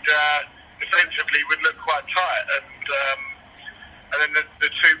 we'd defensively would look quite tight, and then the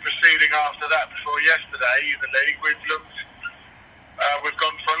two preceding after that, before yesterday in the league, we've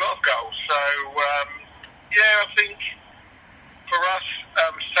gone for a lot of goals. So I think for us,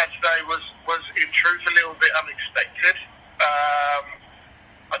 Saturday was in truth a little bit unexpected.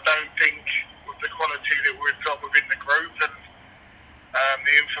 I don't think with the quality that we've got within the group and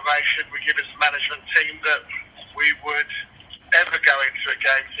the information we give as a management team that we would ever go into a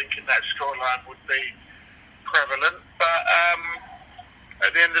game thinking that scoreline would be prevalent. But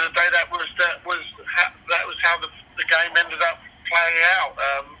at the end of the day, that was how the game ended up playing out.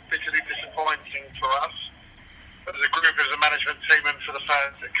 Bitterly disappointing for us as a group, as a management team, and for the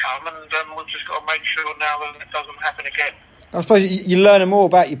fans that come. And we've just got to make sure now that it doesn't happen again. I suppose you learn more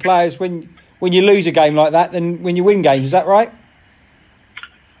about your players when you lose a game like that than when you win games. Is that right?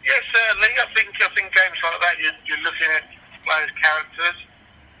 Yes, certainly. I think games like that, you're looking at players' characters,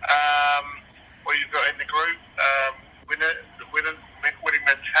 what you've got in the group, winning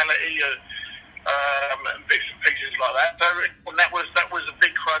mentality, and bits and pieces like that. So that was a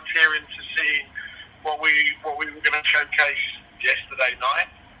big criterion to see what we were going to showcase yesterday night.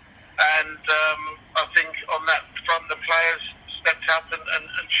 And I think on that front, the players stepped up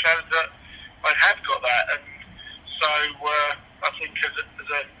and showed that they have got that. And so I think as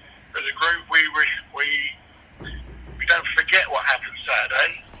a group, we don't forget what happened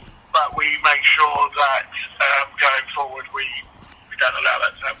Saturday, but we make sure that going forward we don't allow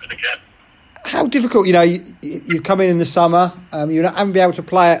that to happen again. How difficult, you come in the summer, you haven't been able to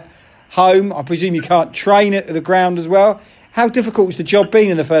play at home. I presume you can't train at the ground as well. How difficult has the job been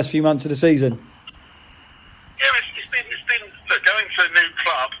in the first few months of the season? Yeah, it's been look, going to a new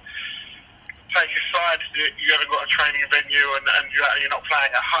club, take aside that you haven't got a training venue and you're not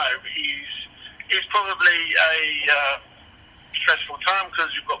playing at home, is probably a stressful time because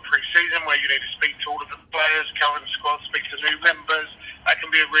you've got pre-season where you need to speak to all of the players, current squad, speak to new members. That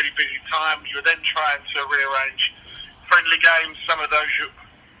can be a really busy time. You're then trying to rearrange friendly games. Some of those,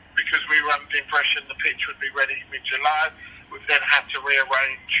 because we were under the impression the pitch would be ready mid-July, we've then had to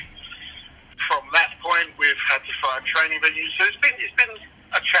rearrange from that point. We've had to find training venues. So it's been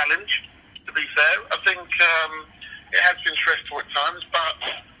a challenge, to be fair. I think it has been stressful at times, but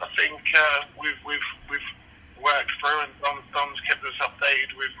I think we've worked through, and Dom's kept us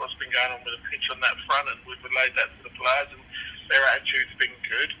updated with what's been going on with the pitch on that front, and we've relayed that to the players, and their attitude's been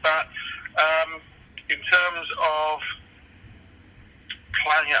good. But in terms of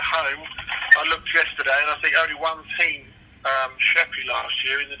playing at home, I looked yesterday and I think only one team, Sheppey last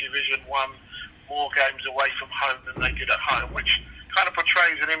year in the division, won more games away from home than they did at home, which kind of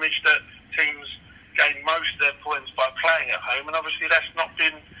portrays an image that teams gain most of their points by playing at home, and obviously that's not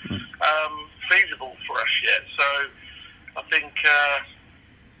been feasible for us yet. So I think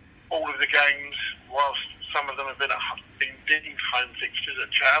all of the games, whilst some of them have been deemed home fixtures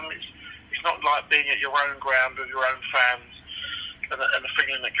at Chatham, it's not like being at your own ground with your own fans and the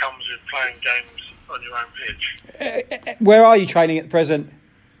feeling that comes with playing games on your own pitch. Where are you training at the present?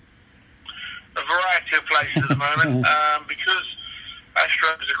 A variety of places at the moment, because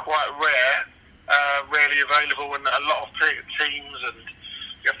Astros are quite rarely available, and a lot of teams, and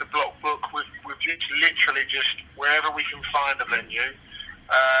you have to block book. We've literally just wherever we can find a venue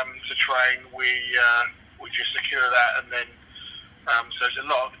to train, we just secure that, and then so there's a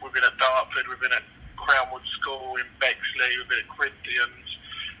lot. We've been at Dartford, we've been at Crownwood School in Bexley, we've been at Corinthians.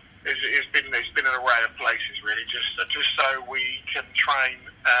 It's been an array of places really, just so we can train.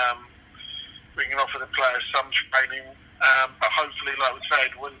 We can offer the players some training, but hopefully, like we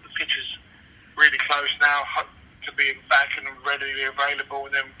said, when the pitch is really close now to being back and readily available,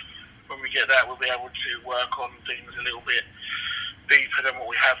 and then when we get that, we'll be able to work on things a little bit deeper than what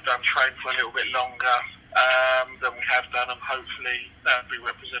we have done, train for a little bit longer than we have done, and hopefully that'll be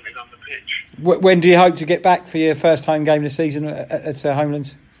represented on the pitch. When do you hope to get back for your first home game of the season at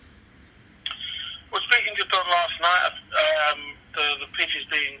Homelands? Well, speaking to Don last night, the pitch is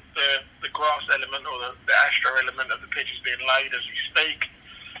being the grass element or the Astro element of the pitch is being laid as we speak.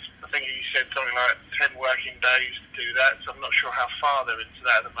 I think he said something like 10 working days to do that, so I'm not sure how far they're into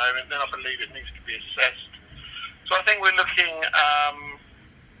that at the moment. Then I believe it needs to be assessed. So I think we're looking, I'm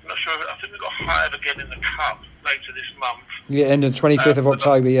not sure, I think we've got Hive again in the Cup later this month. Yeah, end of 25th of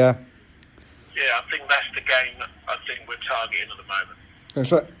October, yeah. Yeah, I think that's the game that I think we're targeting at the moment.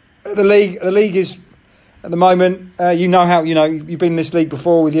 So the league is, at the moment, you've been in this league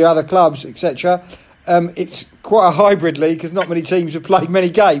before with your other clubs, etc. It's quite a hybrid league because not many teams have played many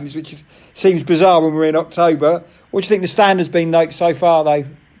games, which seems bizarre when we're in October. What do you think the standard's been like so far, though?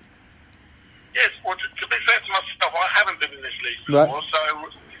 Yes, well, to be fair to myself, I haven't been in this league before, right. So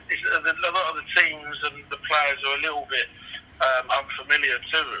a lot of the teams and the players are a little bit unfamiliar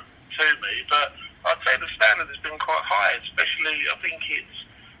to me, but I'd say the standard has been quite high, especially I think it's,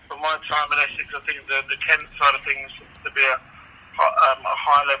 from my time in Essex, I think the Kent side of things to be a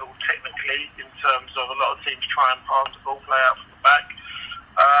high level technically in terms of a lot of teams try and pass the ball, play out from the back.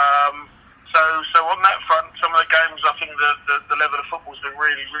 So on that front, some of the games, I think the level of football has been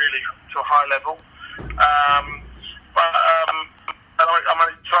really, really to a high level. But I'm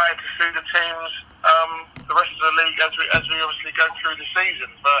excited to see the teams, the rest of the league as we obviously go through the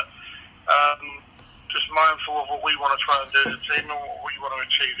season. But just mindful of what we want to try and do as a team and what we want to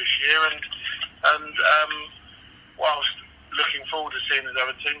achieve this year, and whilst looking forward to seeing the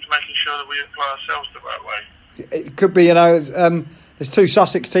other teams, making sure that we apply ourselves the right way. It could be, there's two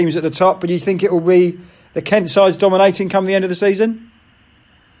Sussex teams at the top, but do you think it will be the Kent sides dominating come the end of the season?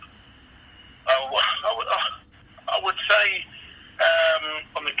 I would say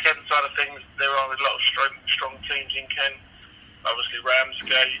on the Kent side of things, there are a lot of strong teams in Kent. Obviously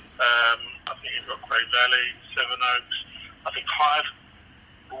Ramsgate, I think you've got Cray Valley, Seven Oaks. I think Hive,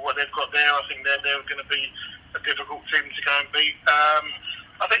 what they've got there, I think they're going to be a difficult team to go and beat. I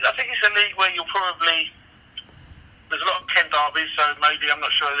think it's a league where you'll probably, there's a lot of Kent derbies, so maybe I'm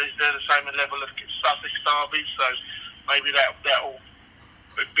not sure they're the same level of Sussex derbies, so maybe that'll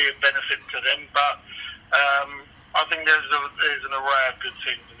be a benefit to them. But I think there's an array of good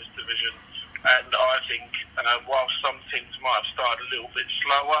teams in this division, and I think whilst some teams might have started a little bit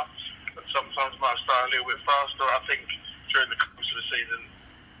slower, and sometimes might have started a little bit faster, I think during the course of the season,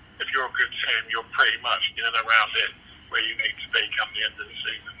 if you're a good team, you're pretty much in and around it where you need to be come the end of the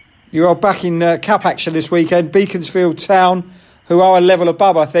season. You are back in cup action this weekend. Beaconsfield Town, who are a level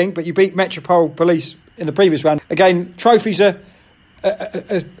above, I think, but you beat Metropole Police in the previous round. Again, trophies are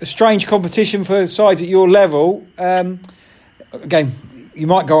a strange competition for sides at your level. Again, you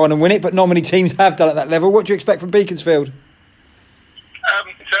might go on and win it, but not many teams have done at that level. What do you expect from Beaconsfield? In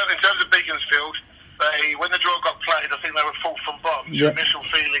terms of Beaconsfield, when the draw got played, I think they were fourth from bottom. Yeah. The initial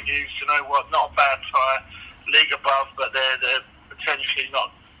feeling is, you know what, not a bad tie, league above, but they're potentially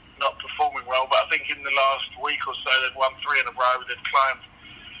not performing well. But I think in the last week or so, they've won 3 in a row. They've climbed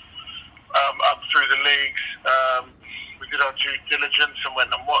up through the leagues. We did our due diligence and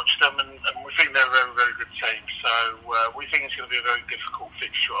went and watched them, and we think they're a very, very good team. So we think it's going to be a very difficult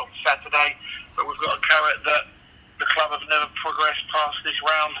fixture on Saturday. But we've got a carrot that the club have never progressed past this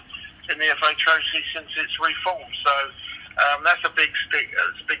round in the FA Trophy since it's reformed. So That's a big stick,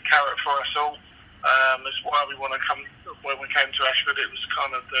 it's a big carrot for us all. That's why we want to come. When we came to Ashford, it was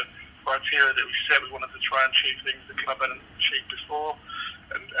kind of the criteria that we set. We wanted to try and achieve things the club hadn't achieved before,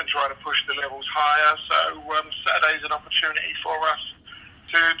 and try to push the levels higher. So Saturday's an opportunity for us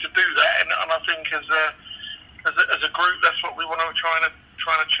to do that, and I think as a group, that's what we want to try and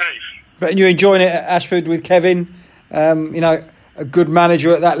achieve. But you're enjoying it at Ashford with Kevin. A good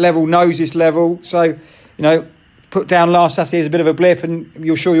manager at that level knows this level. So, put down last Saturday as a bit of a blip, and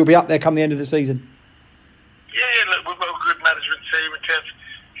you're sure you'll be up there come the end of the season. Yeah, look, we've got a good management team, and Kev's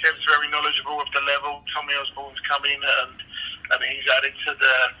very knowledgeable of the level. Tommy Osborne's come in, and he's added to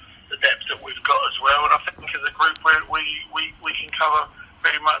the depth that we've got as well. And I think as a group, we can cover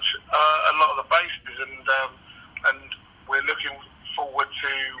pretty much a lot of the bases, and we're looking forward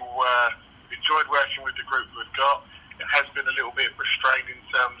to. Enjoyed working with the group we've got. It has been a little bit restrained in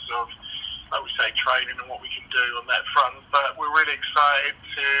terms of, like we say, training and what we can do on that front. But we're really excited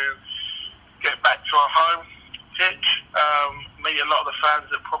to get back to our home pitch, meet a lot of the fans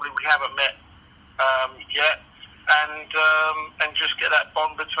that probably we haven't met yet, and just get that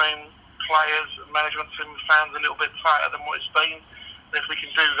bond between players, management team, and fans a little bit tighter than what it's been. And if we can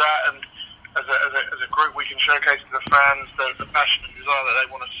do that, and as a group we can showcase to the fans the passion and desire that they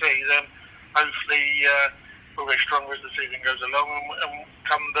want to see, then hopefully we'll get stronger as the season goes along, and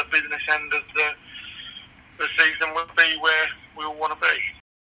come the business end of the season will be where we all want to be.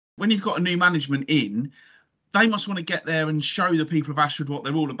 When you've got a new management in, they must want to get there and show the people of Ashford what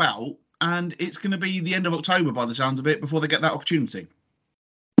they're all about, and it's going to be the end of October by the sounds of it before they get that opportunity.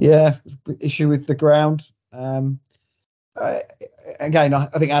 Yeah, issue with the ground. Again, I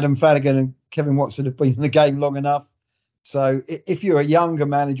think Adam Flanagan and Kevin Watson have been in the game long enough. So if you're a younger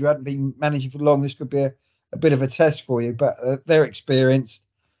manager, hadn't been managing for long, this could be a bit of a test for you. But they're experienced.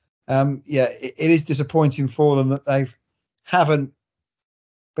 It is disappointing for them that they haven't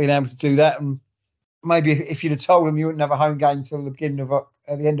been able to do that. And maybe if you'd have told them you wouldn't have a home game until the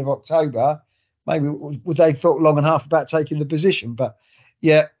end of October, maybe would they thought long and hard about taking the position. But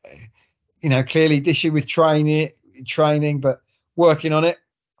clearly the issue with training, but working on it.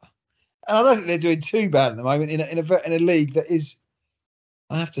 And I don't think they're doing too bad at the moment in a league that is,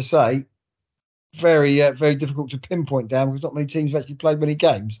 I have to say, very very difficult to pinpoint down, because not many teams have actually played many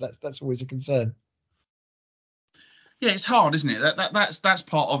games. That's always a concern. Yeah, it's hard, isn't it? That's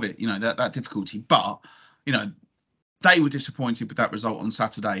part of it. That difficulty. But they were disappointed with that result on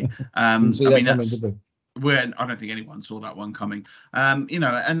Saturday. I don't think anyone saw that one coming.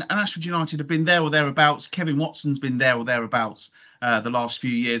 And Ashford United have been there or thereabouts. Kevin Watson's been there or thereabouts the last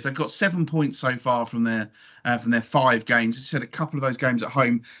few years. They've got 7 points so far from their 5 games. As I said, a couple of those games at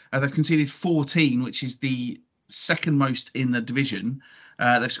home. They've conceded 14, which is the second most in the division.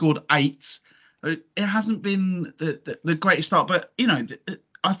 They've scored 8. It hasn't been the greatest start, but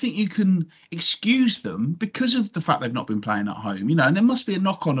I think you can excuse them because of the fact they've not been playing at home, and there must be a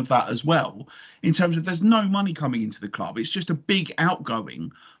knock-on of that as well, in terms of there's no money coming into the club. It's just a big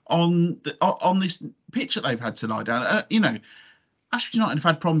outgoing on this pitch that they've had to lie down. Ashford United have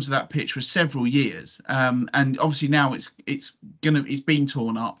had problems with that pitch for several years, and obviously now it's been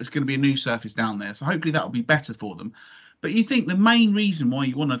torn up. There's going to be a new surface down there, so hopefully that will be better for them. But you think the main reason why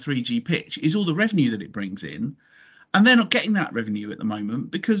you want a 3G pitch is all the revenue that it brings in. And they're not getting that revenue at the moment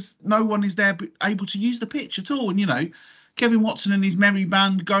because no one is there able to use the pitch at all. And, Kevin Watson and his merry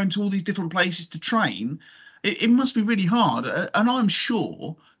band going to all these different places to train, it must be really hard. And I'm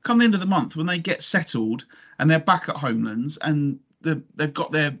sure come the end of the month, when they get settled and they're back at Homelands and they've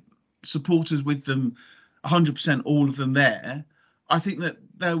got their supporters with them, 100%, all of them there, I think that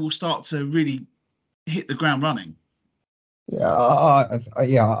they will start to really hit the ground running. I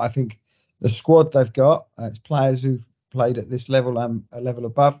think the squad they've got, it's players who've played at this level and a level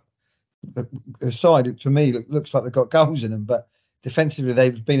above. The side, to me, looks like they've got goals in them, but defensively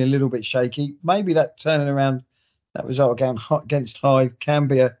they've been a little bit shaky. Maybe that turning around, that result against Hyde can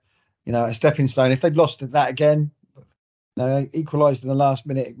be a stepping stone. If they'd lost that again, they equalised in the last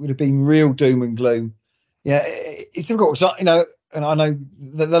minute, it would have been real doom and gloom. Yeah, it's difficult. And I know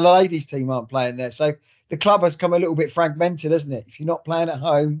the ladies' team aren't playing there, so the club has come a little bit fragmented, hasn't it? If you're not playing at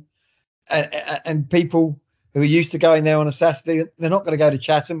home, and people who are used to going there on a Saturday, they're not going to go to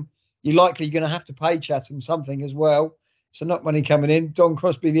Chatham. You're going to have to pay Chatham something as well. So not money coming in. Don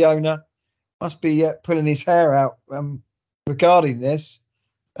Crosby, the owner, must be pulling his hair out regarding this.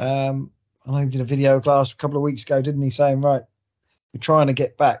 I know he did a video class a couple of weeks ago, didn't he? Saying, right, we're trying to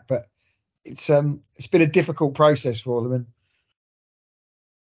get back, but it's been a difficult process for them. And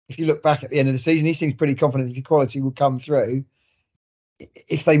if you look back at the end of the season, he seems pretty confident if equality will come through.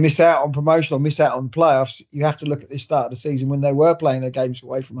 if they miss out on promotion or miss out on the playoffs, you have to look at this start of the season when they were playing their games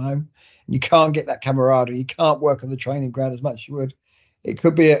away from home. And you can't get that camaraderie. You can't work on the training ground as much as you would. It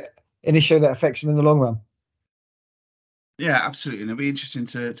could be an issue that affects them in the long run. Yeah, absolutely. And it'll be interesting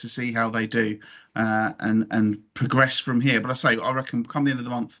to see how they do and progress from here. But I reckon come the end of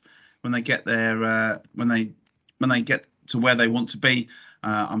the month, when they get there, when they get to where they want to be,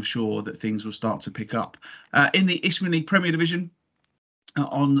 I'm sure that things will start to pick up. In the Isthmian League Premier Division,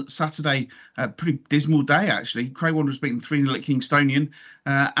 on Saturday, a pretty dismal day actually. Cray Wanderers beaten 3-0 at Kingstonian,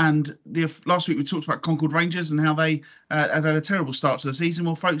 and last week we talked about Concord Rangers and how they had a terrible start to the season.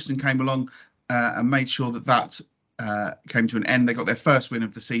 Well, Folkestone came along and made sure that came to an end. They got their first win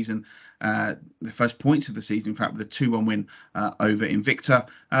of the season, their first points of the season, in fact, with a 2-1 win over Invicta.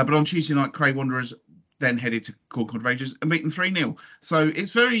 But on Tuesday night, Cray Wanderers then headed to Concord Rangers and beat them 3-0. So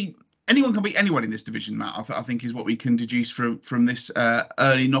it's anyone can beat anyone in this division, Matt. I think is what we can deduce from this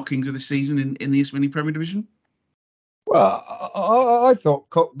early knockings of the season in the Isthmian League Premier Division. Well, I thought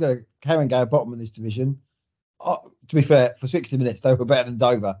Haringey bottom of this division. To be fair, for 60 minutes they were better than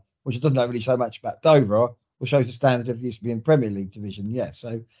Dover, which doesn't really show much about Dover, or shows the standard of the Isthmian Premier League division. Yeah,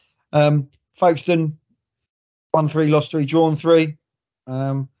 so Folkestone won 3, lost 3, drawn 3.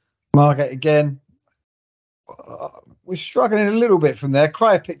 Margate again. We're struggling a little bit from there.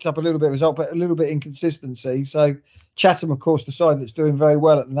 Cray picked up a little bit of result, but a little bit inconsistency. So Chatham, of course, the side that's doing very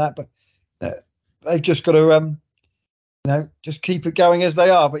well at that, but they've just got to, just keep it going as they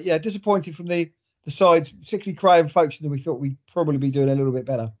are. But yeah, disappointed from the sides, particularly Cray and Folkestone. We thought we'd probably be doing a little bit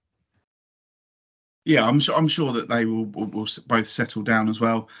better. Yeah, I'm sure that they will both settle down as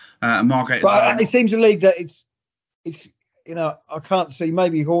well. Margate, but it seems a league that it's I can't see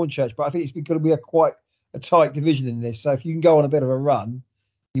maybe Hornchurch, but I think it's going to be quite a tight division in this. So if you can go on a bit of a run,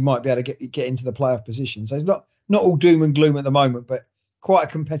 you might be able to get into the playoff position. So it's not all doom and gloom at the moment, but quite a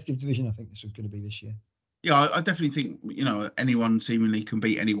competitive division. I think this was going to be this year. Yeah, I definitely think anyone seemingly can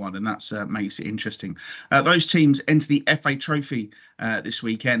beat anyone, and that's makes it interesting. Those teams enter the FA Trophy this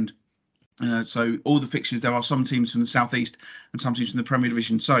weekend. So all the fixtures, there are some teams from the South East and some teams from the Premier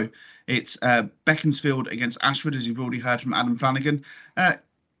Division. So it's Beaconsfield against Ashford, as you've already heard from Adam Flanagan.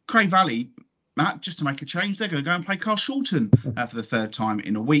 Cray Valley, Matt, just to make a change, they're going to go and play Carshalton for the third time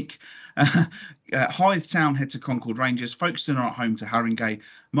in a week. Hythe Town head to Concord Rangers. Folkestone are at home to Haringey.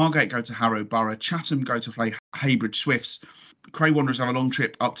 Margate go to Harrow Borough. Chatham go to play Heybridge Swifts. Cray Wanderers have a long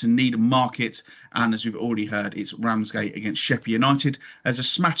trip up to Needham Market, and as we've already heard, it's Ramsgate against Sheppey United. There's a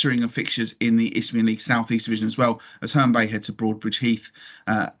smattering of fixtures in the Isthmian League South East Division as well, as Herne Bay head to Broadbridge Heath.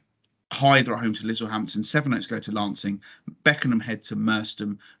 Hythe are at home to Littlehampton. Sevenoaks go to Lancing. Beckenham head to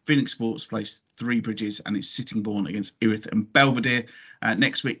Merstham. Phoenix Sports plays Three Bridges, and it's Sittingbourne against Erith and Belvedere.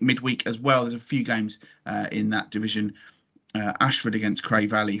 Next week, midweek as well, there's a few games in that division. Ashford against Cray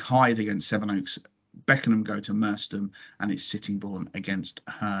Valley. Hythe against Sevenoaks. Beckenham go to Merstham, and it's Sittingbourne against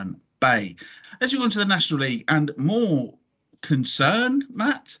Herne Bay. Let's move on to the National League, and more concern,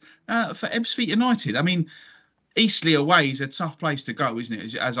 Matt, for Ebbsfleet United. I mean, Eastleigh away is a tough place to go, isn't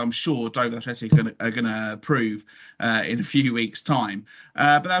it? As I'm sure Dover Athletic are going to prove in a few weeks' time.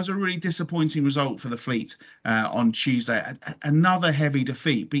 But that was a really disappointing result for the Fleet on Tuesday. Another heavy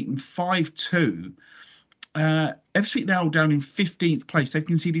defeat, beaten 5-2. Ebbsfleet now down in 15th place. They've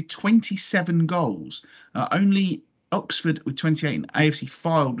conceded 27 goals. Only Oxford with 28 and AFC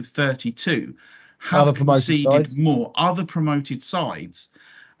Fylde with 32 have conceded more. Other promoted sides.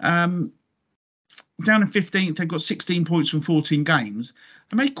 Down in 15th, they've got 16 points from 14 games.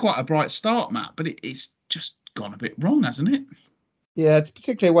 They made quite a bright start, Matt, but it's just gone a bit wrong, hasn't it? Yeah, it's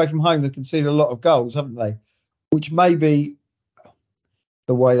particularly away from home. They've conceded a lot of goals, haven't they? Which may be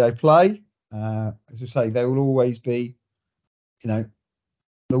the way they play. As I say, they will always be, the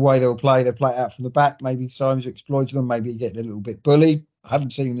way they'll play. They play it out from the back. Maybe times exploiting them. Maybe getting a little bit bullied. I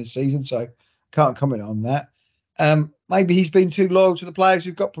haven't seen him this season, so can't comment on that. Maybe he's been too loyal to the players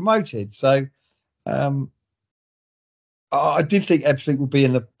who've got promoted. So I did think Ebbsfleet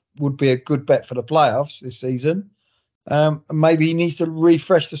would be a good bet for the playoffs this season. And maybe he needs to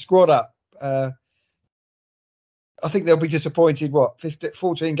refresh the squad up. I think they'll be disappointed.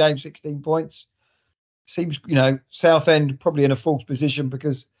 14 games, 16 points. Seems, Southend probably in a false position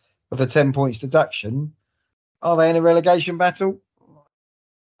because of the 10 points deduction. Are they in a relegation battle?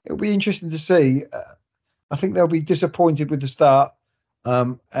 It'll be interesting to see. I think they'll be disappointed with the start.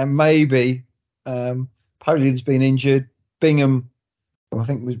 And maybe Polian's been injured. Bingham, I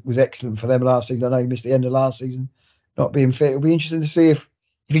think, was excellent for them last season. I know he missed the end of last season, not being fit. It'll be interesting to see if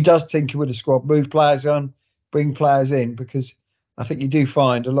he does tinker with the squad, move players on, bring players in, because I think you do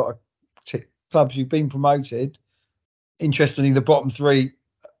find a lot of clubs who've been promoted, interestingly, the bottom three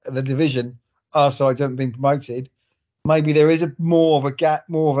of the division, our sides haven't been promoted. Maybe there is more of a gap,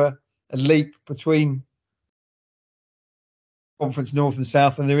 more of a leap between Conference North and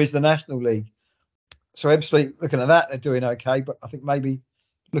South than there is the National League. So Ebbsfleet, looking at that, they're doing okay. But I think maybe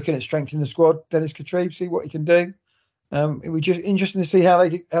looking at strengthening the squad, Dennis Katrib, see what he can do. It would just interesting to see how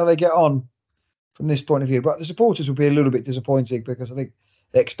they get on from this point of view. But the supporters will be a little bit disappointed because I think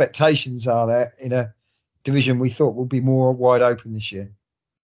the expectations are there in a division we thought would be more wide open this year.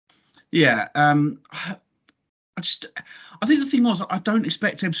 Yeah, I think the thing was I don't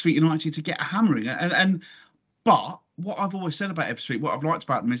expect Ebbsfleet United to get a hammering, but what I've always said about Ebbsfleet, what I've liked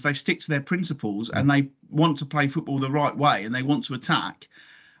about them is they stick to their principles and they want to play football the right way and they want to attack.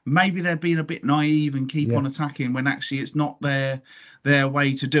 Maybe they're being a bit naive and keep on attacking when actually it's not their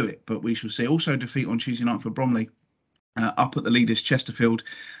way to do it. But we shall see. Also, defeat on Tuesday night for Bromley up at the leaders Chesterfield.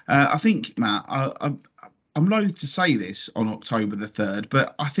 I think, Matt, I'm loath to say this on October the 3rd,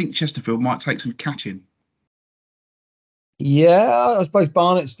 but I think Chesterfield might take some catching. Yeah, I suppose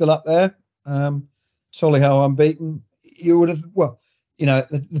Barnet's still up there. Solihull unbeaten. You would have,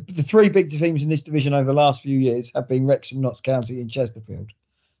 the three big teams in this division over the last few years have been Wrexham, Notts County and Chesterfield.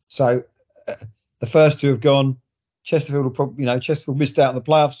 So the first two have gone. Chesterfield will probably, Chesterfield missed out on the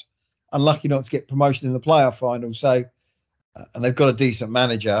playoffs, unlucky not to get promotion in the playoff final. So, and they've got a decent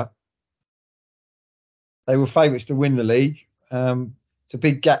manager. They were favourites to win the league. It's a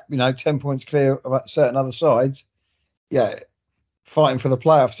big gap, 10 points clear of certain other sides. Yeah, fighting for the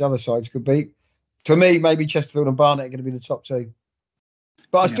playoffs, the other sides could beat. For me, maybe Chesterfield and Barnet are going to be the top two.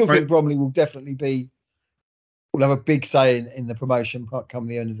 But I still think Bromley will definitely will have a big say in the promotion come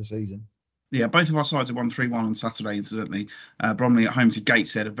the end of the season. Yeah, both of our sides have won 3-1 on Saturday, incidentally. Bromley at home to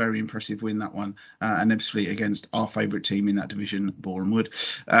Gateshead, a very impressive win, that one. And Ebbsfleet against our favourite team in that division, Boreham Wood.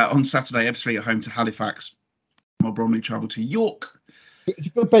 On Saturday, Ebbsfleet at home to Halifax, while Bromley travel to York. It's a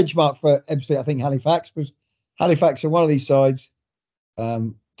good benchmark for Ebbsfleet, I think, Halifax, because Halifax are one of these sides,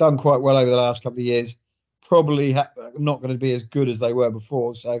 done quite well over the last couple of years, probably not going to be as good as they were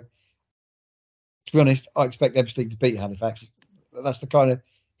before. So, to be honest, I expect Ebbsfleet to beat Halifax. That's the kind of,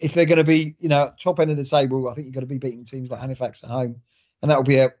 if they're going to be, top end of the table, I think you've got to be beating teams like Halifax at home, and that will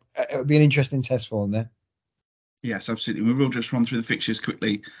be an interesting test for them there. Yes, absolutely. We will just run through the fixtures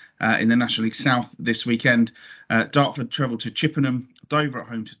quickly in the National League South this weekend. Dartford travel to Chippenham, Dover at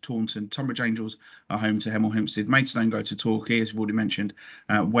home to Taunton, Tunbridge Angels at home to Hemel Hempstead, Maidstone go to Torquay, as we've already mentioned,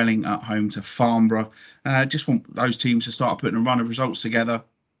 Welling at home to Farnborough. Just want those teams to start putting a run of results together,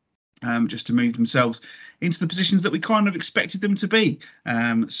 just to move themselves into the positions that we kind of expected them to be.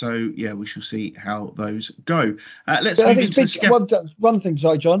 We shall see how those go. Let's move into one thing,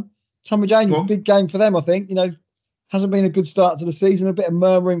 sorry, John. Tunbridge Angels, big game for them, I think. Hasn't been a good start to the season. A bit of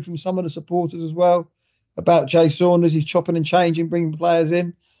murmuring from some of the supporters as well about Jay Saunders. He's chopping and changing, bringing players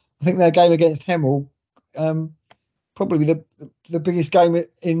in. I think their game against Hemel, probably the biggest game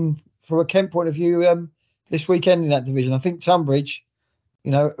from a Kent point of view this weekend in that division. I think Tunbridge,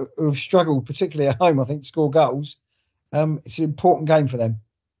 who have struggled, particularly at home, I think, to score goals. It's an important game for them.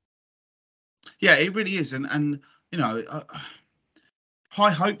 Yeah, it really is. And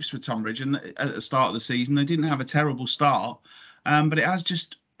high hopes for Tunbridge and at the start of the season. They didn't have a terrible start, but it has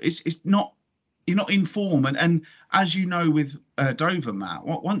just, it's not, you're not in form. And as you know with Dover, Matt,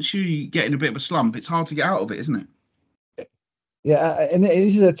 once you get in a bit of a slump, it's hard to get out of it, isn't it? Yeah, and it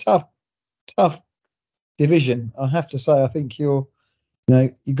is a tough division. I have to say, I think you've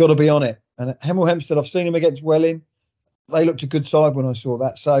got to be on it. And at Hemel Hempstead, I've seen them against Welling. They looked a good side when I saw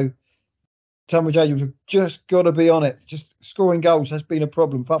that. So Tunbridge Angels have just got to be on it. Just scoring goals has been a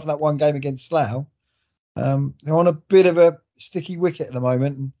problem, apart from that one game against Slough. They're on a bit of a sticky wicket at the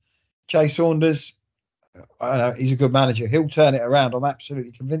moment. And Jay Saunders, I know he's a good manager. He'll turn it around. I'm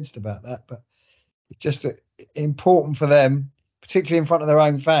absolutely convinced about that. But it's just important for them, particularly in front of their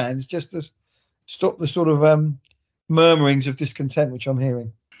own fans, just to stop the sort of murmurings of discontent which I'm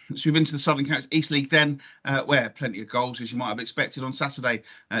hearing. Let's move into the Southern Counties East League then, where plenty of goals, as you might have expected on Saturday.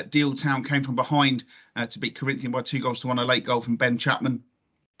 Deal Town came from behind to beat Corinthian by 2-1, a late goal from Ben Chapman.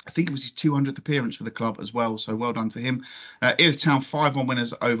 I think it was his 200th appearance for the club as well, so well done to him. Erith Town 5-1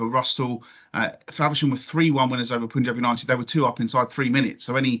 winners over Rusthall. Faversham were 3-1 winners over Punjab United. They were 2 up inside 3 minutes,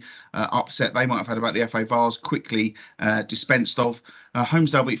 so any upset they might have had about the FA Vars quickly dispensed of.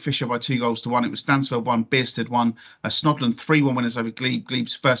 Holmesdale beat Fisher by 2-1. It was Stansfeld 1, Bearsted 1. Snodland 3-1 winners over Glebe.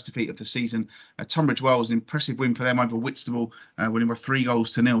 Glebe's first defeat of the season. Tunbridge Wells, an impressive win for them over Whitstable, winning by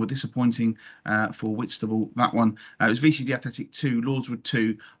 3-0. Disappointing for Whitstable, that one. It was VCD Athletic 2, Lordswood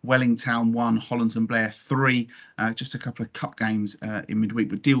 2, Wellingtown 1, Hollands and Blair 3. Just a couple of cup games in midweek,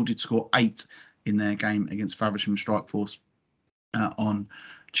 but Deal did score 8 in their game against Faversham Strikeforce on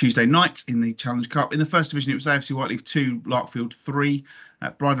Tuesday night in the Challenge Cup. In the first division, it was AFC Whiteleaf 2, Larkfield 3.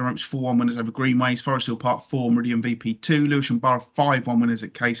 Bridle Ropes 4-1 winners over Greenways. Forest Hill Park 4, Meridian VP 2. Lewisham Borough 5-1 winners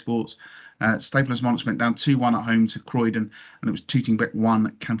at K Sports. Staplers Monarchs went down 2-1 at home to Croydon, and it was Tooting Bec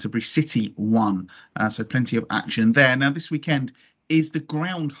 1, Canterbury City 1. So plenty of action there. Now, this weekend is the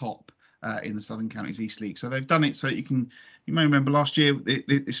ground hop in the Southern Counties East League. So they've done it so that you may remember last year,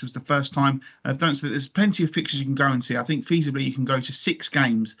 this was the first time they've done it so that there's plenty of fixtures you can go and see. I think feasibly you can go to 6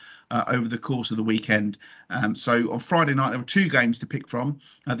 games over the course of the weekend. So on Friday night, there were 2 games to pick from.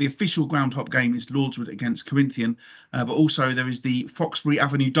 The official ground hop game is Lordswood against Corinthian, but also there is the Foxbury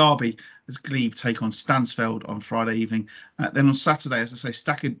Avenue Derby as Glebe take on Stansfeld on Friday evening. Then on Saturday, as I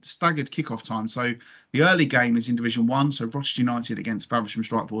say, staggered kick-off time. So the early game is in Division 1, so Rochester United against Faversham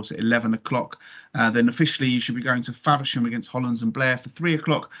Strikeforce at 11 o'clock. Then officially you should be going to Faversham against Hollands and Blair for 3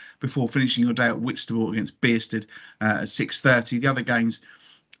 o'clock before finishing your day at Whitstable against Bearsted at 6:30. The other games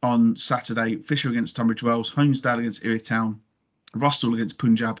on Saturday, Fisher against Tunbridge Wells, Holmesdale against Erith Town, Rustle against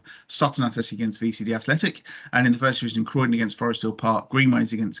Punjab, Sutton Athletic against VCD Athletic, and in the first division, Croydon against Forest Hill Park,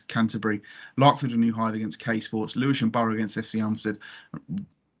 Greenways against Canterbury, Larkfield and New Hythe against K Sports, Lewisham Borough against FC Elmstead,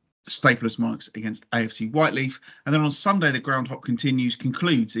 Staplers Monarchs against AFC Whiteleaf. And then on Sunday, the ground hop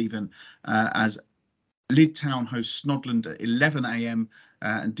concludes even as Lydd Town hosts Snodland at 11 a.m.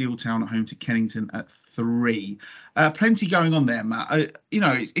 And Deal Town at home to Kennington at 3. Plenty going on there, Matt.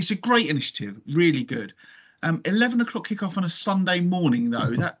 It's a great initiative, really good. 11 o'clock kickoff on a Sunday morning,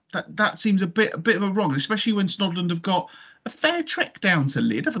 though, that seems a bit of a wrong, especially when Snodland have got a fair trek down to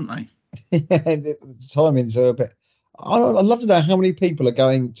Lydd, haven't they? Yeah, the timings are a bit. I'd love to know how many people are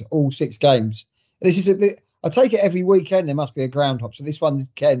going to all 6 games. This is I take it every weekend there must be a ground hop. So this one's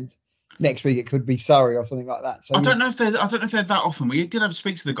Kent. Next week it could be Surrey or something like that. So I don't know if they're that often. We did have to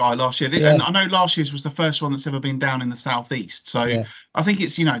speak to the guy last year, Yeah. and I know last year's was the first one that's ever been down in the southeast. So Yeah. I think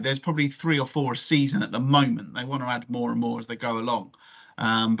it's there's probably 3 or 4 a season at the moment. They want to add more and more as they go along.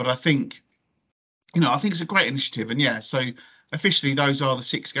 But I think it's a great initiative, and so officially those are the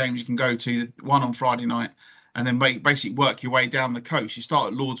 6 games you can go to. One on Friday night, and then basically work your way down the coast. You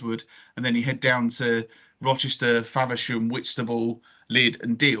start at Lordswood, and then you head down to Rochester, Faversham, Whitstable, Lydd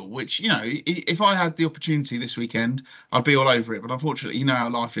and Deal, which, if I had the opportunity this weekend, I'd be all over it. But unfortunately, how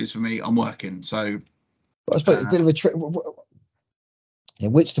life is for me. I'm working. So I suppose a bit of a trip. Yeah,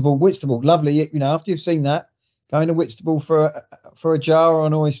 Whitstable, lovely. After you've seen that, going to Whitstable for a jar or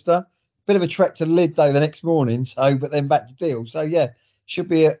an oyster. Bit of a trek to Lydd though the next morning. So, but then back to Deal. So should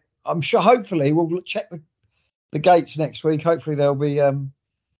be. I'm sure. Hopefully, we'll check the gates next week. Hopefully, there'll be a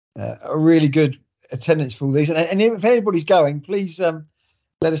really good attendance for all these. And if anybody's going, please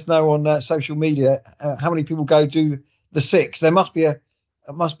let us know on social media how many people go do the 6. There must be a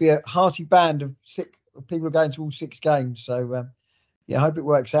hearty band of people going to all 6 games. So I hope it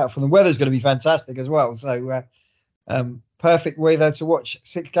works out for them. The weather's going to be fantastic as well. So perfect weather to watch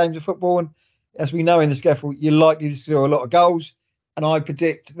 6 games of football. And as we know in the SCEFL, you're likely to score a lot of goals. And I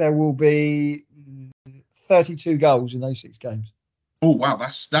predict there will be 32 goals in those 6 games. Oh wow,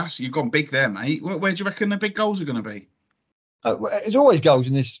 that's you've gone big there, mate. Where do you reckon the big goals are going to be? There's always goals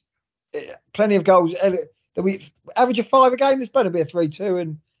in this. Plenty of goals. We average of 5 a game. There's better be a 3-2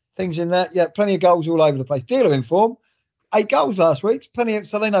 and things in that. Yeah, plenty of goals all over the place. Deal of inform. 8 goals last week.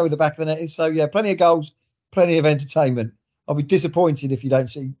 So they know where the back of the net is. So plenty of goals, plenty of entertainment. I'll be disappointed if you don't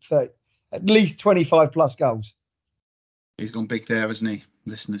see at least 25 plus goals. He's gone big there, hasn't he,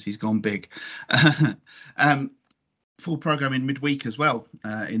 listeners? He's gone big. Full programme in midweek as well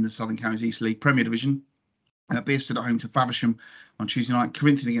in the Southern Counties East League Premier Division. Bearsted at home to Faversham on Tuesday night.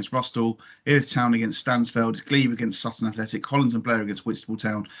 Corinthian against Rustle. Erith Town against Stansfeld. Glebe against Sutton Athletic. Hollands and Blair against Whitstable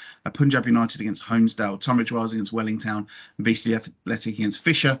Town. Punjab United against Holmesdale. Tunbridge Wells against Wellingtown. And VCD Athletic against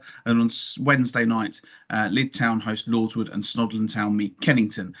Fisher. And on Wednesday night, Lydd Town host Lordswood and Snodland Town meet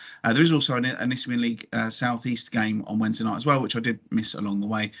Kennington. There is also an Isthmian League South East game on Wednesday night as well, which I did miss along the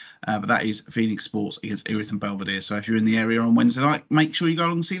way. But that is Phoenix Sports against Erith and Belvedere. So if you're in the area on Wednesday night, make sure you go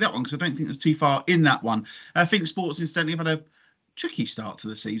along and see that one, because I don't think there's too far in that one. Phoenix Sports incidentally have had a tricky start to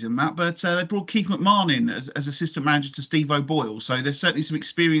the season, Matt, but they brought Keith McMahon in as assistant manager to Steve O'Boyle, so there's certainly some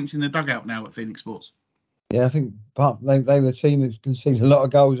experience in the dugout now at Phoenix Sports. Yeah, I think they were the team that's conceded a lot of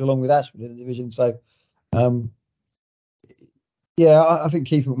goals along with Ashford in the division, so I think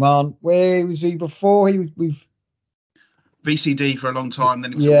Keith McMahon, where was he before? We've VCD for a long time, then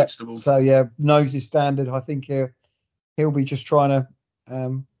it's Whitstable. So knows his standard. I think he'll be just trying to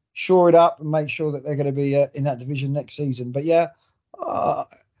shore it up and make sure that they're going to be in that division next season. But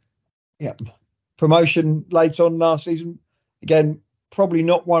promotion late on last season. Again, probably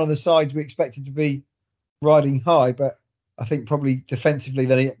not one of the sides we expected to be riding high, but I think probably defensively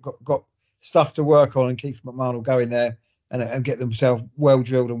they got stuff to work on, and Keith McMahon will go in there and get themselves well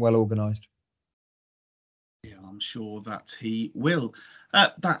drilled and well organised. Yeah, I'm sure that he will.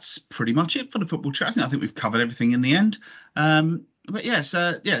 That's pretty much it for the football chat. I think we've covered everything in the end. But yes,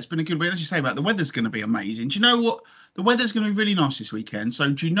 it's been a good week. As you say, about the weather's going to be amazing. Do you know what? The weather's going to be really nice this weekend. So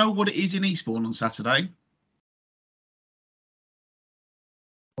do you know what it is in Eastbourne on Saturday?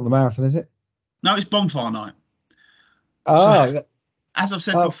 On the marathon, is it? No, it's bonfire night. Oh, so, as I've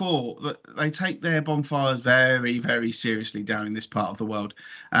said before, they take their bonfires very, very seriously down in this part of the world.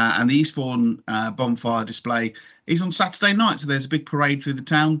 And the Eastbourne bonfire display is on Saturday night. So there's a big parade through the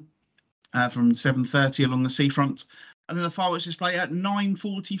town from 7:30 along the seafront. And then the fireworks display at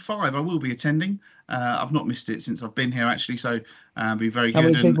 9:45. I will be attending. I've not missed it since I've been here, actually. So it'll be very good. How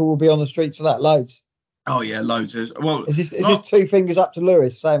many people will be on the streets for that? Loads. Oh, yeah, loads. Well, is this two fingers up to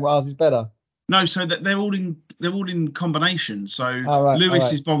Lewis saying ours is better? No, so that they're all in combination. So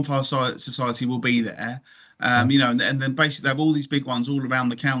Lewis's Bonfire Society will be there, and then basically they have all these big ones all around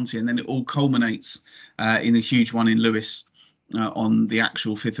the county, and then it all culminates in a huge one in Lewis on the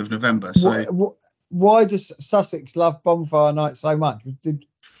actual 5th of November. So why does Sussex love Bonfire Night so much? Did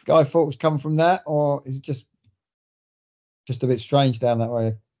Guy Fawkes come from that, or is it just a bit strange down that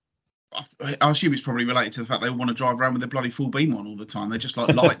way? I assume it's probably related to the fact they want to drive around with their bloody full beam on all the time. They just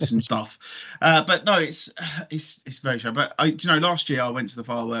like lights and stuff. But no, it's very strange. But last year I went to the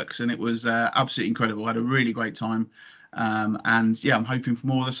fireworks and it was absolutely incredible. I had a really great time. And yeah, I'm hoping for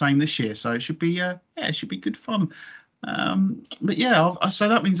more of the same this year. So it should be good fun. But yeah, so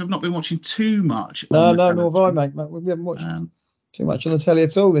that means I've not been watching too much. No, nor have I, mate. We haven't watched too much on the telly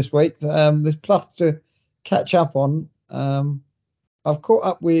at all this week. There's plenty to catch up on. I've caught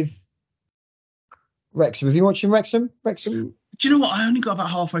up with Wrexham. Have you watching Wrexham? Do you know what? I only got about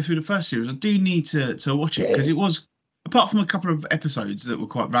halfway through the first series. I do need to watch it because it was, apart from a couple of episodes that were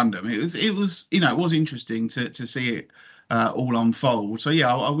quite random, it was interesting to see it all unfold. So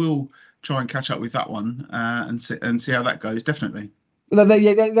yeah, I will try and catch up with that one and see how that goes. Definitely. Well,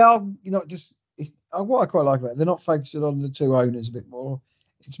 they are just. What I quite like about it, they're not focusing on the two owners a bit more.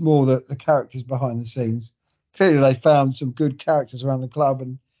 It's more the characters behind the scenes. Clearly, they found some good characters around the club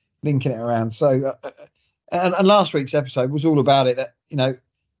and linking it around. So, and last week's episode was all about it. That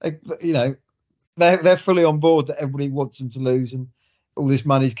they're fully on board that everybody wants them to lose, and all this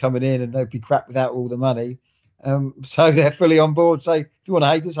money's coming in, and they'd be crap without all the money. So they're fully on board. So if you want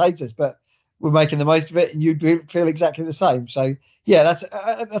to hate us, but we're making the most of it, and you'd feel exactly the same. So yeah,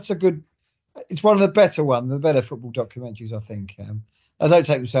 that's a good. It's one of the better football documentaries, I think. They don't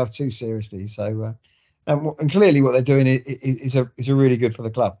take themselves too seriously. So, and clearly what they're doing is a really good for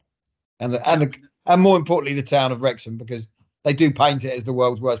the club. And more importantly, the town of Wrexham, because they do paint it as the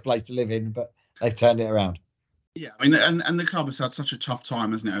world's worst place to live in, but they've turned it around. Yeah, I mean, and the club has had such a tough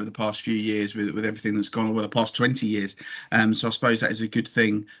time, hasn't it, over the past few years with everything that's gone on over the past 20 years. So I suppose that is a good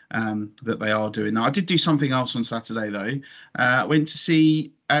thing that they are doing. Now, I did do something else on Saturday, though. I went to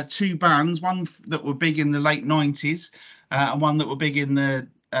see two bands, one that were big in the late 90s and one that were big in the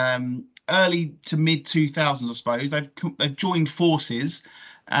early to mid 2000s, I suppose. They've joined forces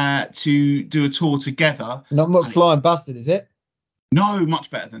to do a tour together. Not McFly and Busted, is it? No,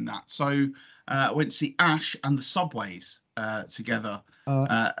 much better than that. So I went to see Ash and the Subways together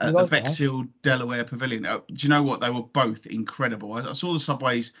at the Bexhill Delaware Pavilion. Do you know what? They were both incredible. I saw the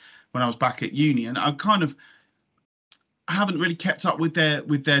Subways when I was back at uni, and I haven't really kept up with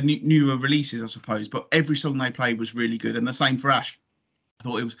their newer releases, I suppose. But every song they played was really good, and the same for Ash. I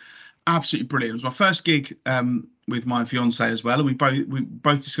thought it was absolutely brilliant. It was my first gig with my fiance as well, and we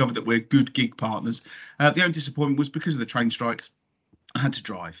both discovered that we're good gig partners. The only disappointment was because of the train strikes. I had to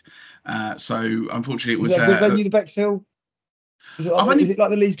drive, so unfortunately it was. Is that a good venue, the Bexhill? Is it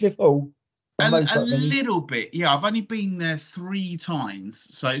like the Leescliff Hall? A little bit, yeah. I've only been there 3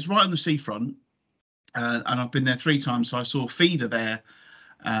 times, so it's right on the seafront, and I've been there 3 times. So I saw Feeder there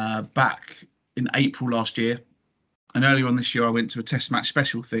back in April last year, and earlier on this year I went to a test match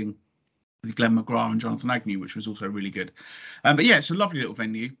special thing with Glenn McGrath and Jonathan Agnew, which was also really good. But yeah, it's a lovely little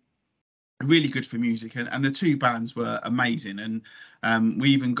venue. Really good for music, and the two bands were amazing. And we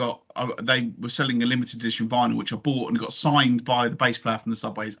even got they were selling a limited edition vinyl, which I bought and got signed by the bass player from the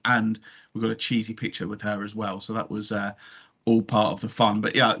Subways, and we got a cheesy picture with her as well. So that was all part of the fun.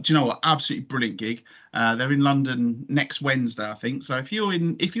 But yeah, do you know what? Absolutely brilliant gig. They're in London next Wednesday, I think. So if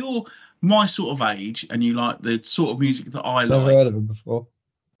you're my sort of age and you like the sort of music that I like, never heard of them before.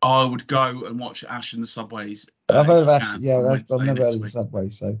 I would go and watch Ash and the Subways. I've heard of Ash. Yeah, I've never heard of the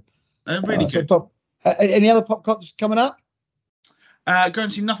Subways. So they're really good. Any other pop concerts coming up? Go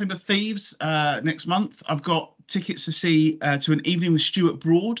and see Nothing But Thieves next month. I've got tickets to see to an evening with Stuart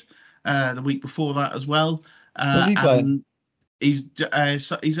Broad the week before that as well. Where's he playing? He's at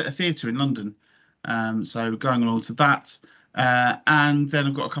a theatre in London, so going along to that. And then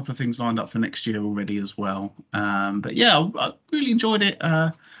I've got a couple of things lined up for next year already as well. But yeah, I really enjoyed it.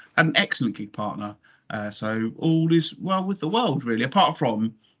 Had an excellent gig partner. So all is well with the world, really, apart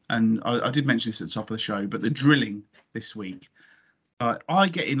from, and I did mention this at the top of the show, but the drilling this week. I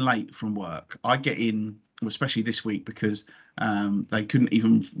get in late from work. I get in, especially this week, because they couldn't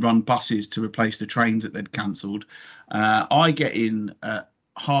even run buses to replace the trains that they'd cancelled. I get in at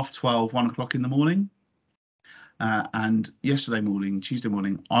 12:30, 1 o'clock in the morning. And yesterday morning, Tuesday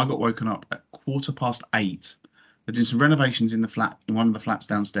morning, I got woken up at 8:15. They did some renovations in the flat, in one of the flats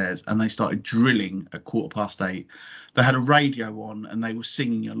downstairs, and they started drilling at 8:15. They had a radio on and they were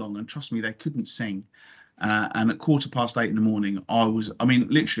singing along, and trust me, they couldn't sing. And at 8:15 in the morning,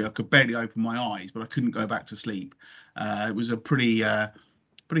 literally, I could barely open my eyes, but I couldn't go back to sleep. It was a pretty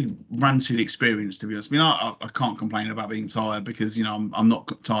rancid experience, to be honest. I mean, I can't complain about being tired because, I'm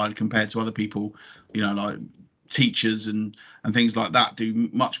not tired compared to other people, like teachers and things like that do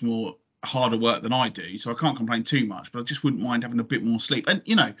much more harder work than I do. So I can't complain too much, but I just wouldn't mind having a bit more sleep. And,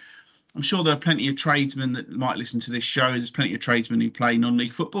 I'm sure there are plenty of tradesmen that might listen to this show. There's plenty of tradesmen who play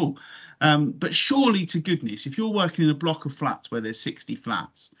non-league football. But surely to goodness, if you're working in a block of flats where there's 60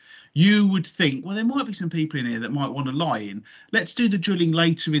 flats, you would think, well, there might be some people in here that might want to lie in. Let's do the drilling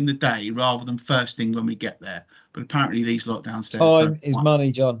later in the day rather than first thing when we get there. But apparently these lot downstairs. Time is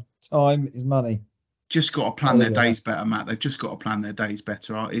money, John. Time is money. Just got to plan their days better, Matt. They've just got to plan their days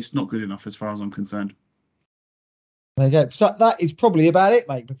better. It's not good enough as far as I'm concerned. There you go. So that is probably about it,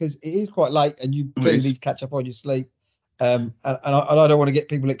 mate, because it is quite late and you clearly need to catch up on your sleep. And I don't want to get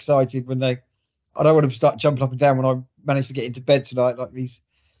people excited when I don't want to start jumping up and down when I manage to get into bed tonight, like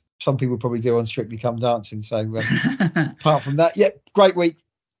some people probably do on Strictly Come Dancing. So apart from that, great week.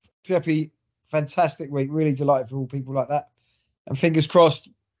 Happy, fantastic week. Really delighted for all people like that. And fingers crossed,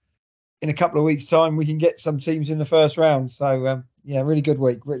 in a couple of weeks' time, we can get some teams in the first round. So, really good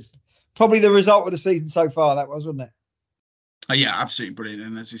week. Probably the result of the season so far, that was, wasn't it? Yeah, absolutely brilliant.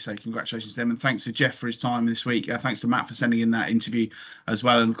 And as we say, congratulations to them. And thanks to Jeff for his time this week. Thanks to Matt for sending in that interview as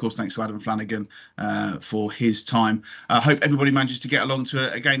well. And of course, thanks to Adam Flanagan for his time. I hope everybody manages to get along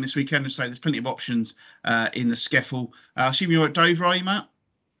to a game this weekend. As I say, there's plenty of options in the Skeffel. I assume you're at Dover, are you, Matt?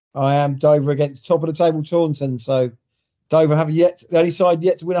 I am. Dover against top of the table Taunton. So Dover have the only side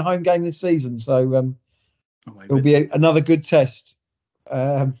yet to win a home game this season. So it'll be another good test.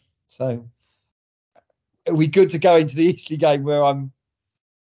 So it'll be good to go into the Eastleigh game where I'm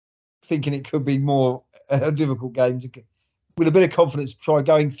thinking it could be more a difficult game with a bit of confidence. Try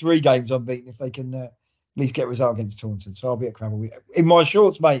going 3 games unbeaten if they can at least get a result against Taunton. So I'll be at Cramble in my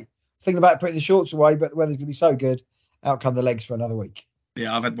shorts, mate. Thinking about putting the shorts away, but the weather's going to be so good. Out come the legs for another week.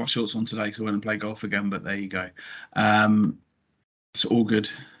 Yeah, I've had my shorts on today because I went and played golf again. But there you go. It's all good.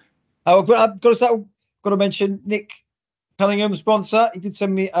 Oh, but I've got to mention Nick Cunningham, sponsor. He did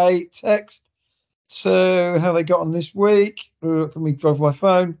send me a text. So how they got on this week? Can we go over my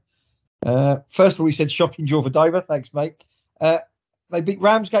phone? First of all, he said shocking draw for Dover. Thanks, mate. They beat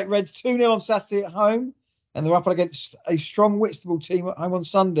Ramsgate Reds 2-0 on Saturday at home, and they're up against a strong Whitstable team at home on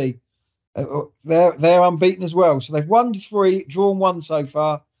Sunday. They're unbeaten as well. So they've won 3, drawn 1 so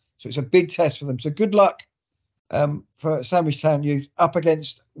far. So it's a big test for them. So good luck for Sandwich Town Youth up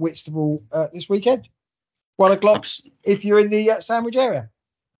against Whitstable this weekend. 1 o'clock if you're in the Sandwich area.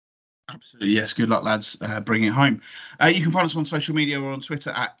 Absolutely, yes. Good luck, lads. Bring it home. You can find us on social media. We're on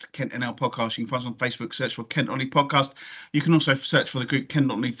Twitter at KentNL Podcast. You can find us on Facebook. Search for Kent Non-League Podcast. You can also search for the group Kent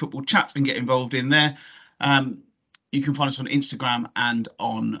Non-League Football Chat and get involved in there. You can find us on Instagram and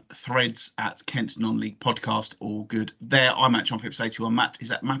on Threads at Kent Non-League Podcast. All good there. I'm at JohnPips81. Matt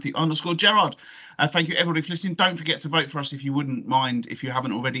is at Matthew_Gerard. Thank you, everybody, for listening. Don't forget to vote for us if you wouldn't mind, if you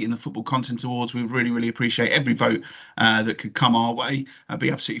haven't already, in the Football Content Awards. We really, really appreciate every vote that could come our way. It'd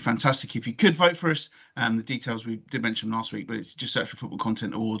be absolutely fantastic if you could vote for us. The details we did mention last week, but it's just search for Football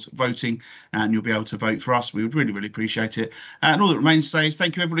Content Awards voting and you'll be able to vote for us. We would really, really appreciate it. And all that remains to say is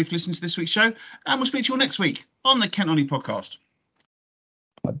thank you, everybody, for listening to this week's show. And we'll speak to you all next week on the Kent Non-League Podcast.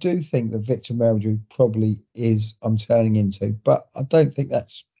 I do think that Victor Meldrew probably is I'm turning into, but I don't think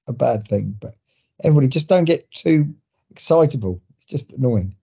that's a bad thing. But everybody just don't get too excitable. It's just annoying.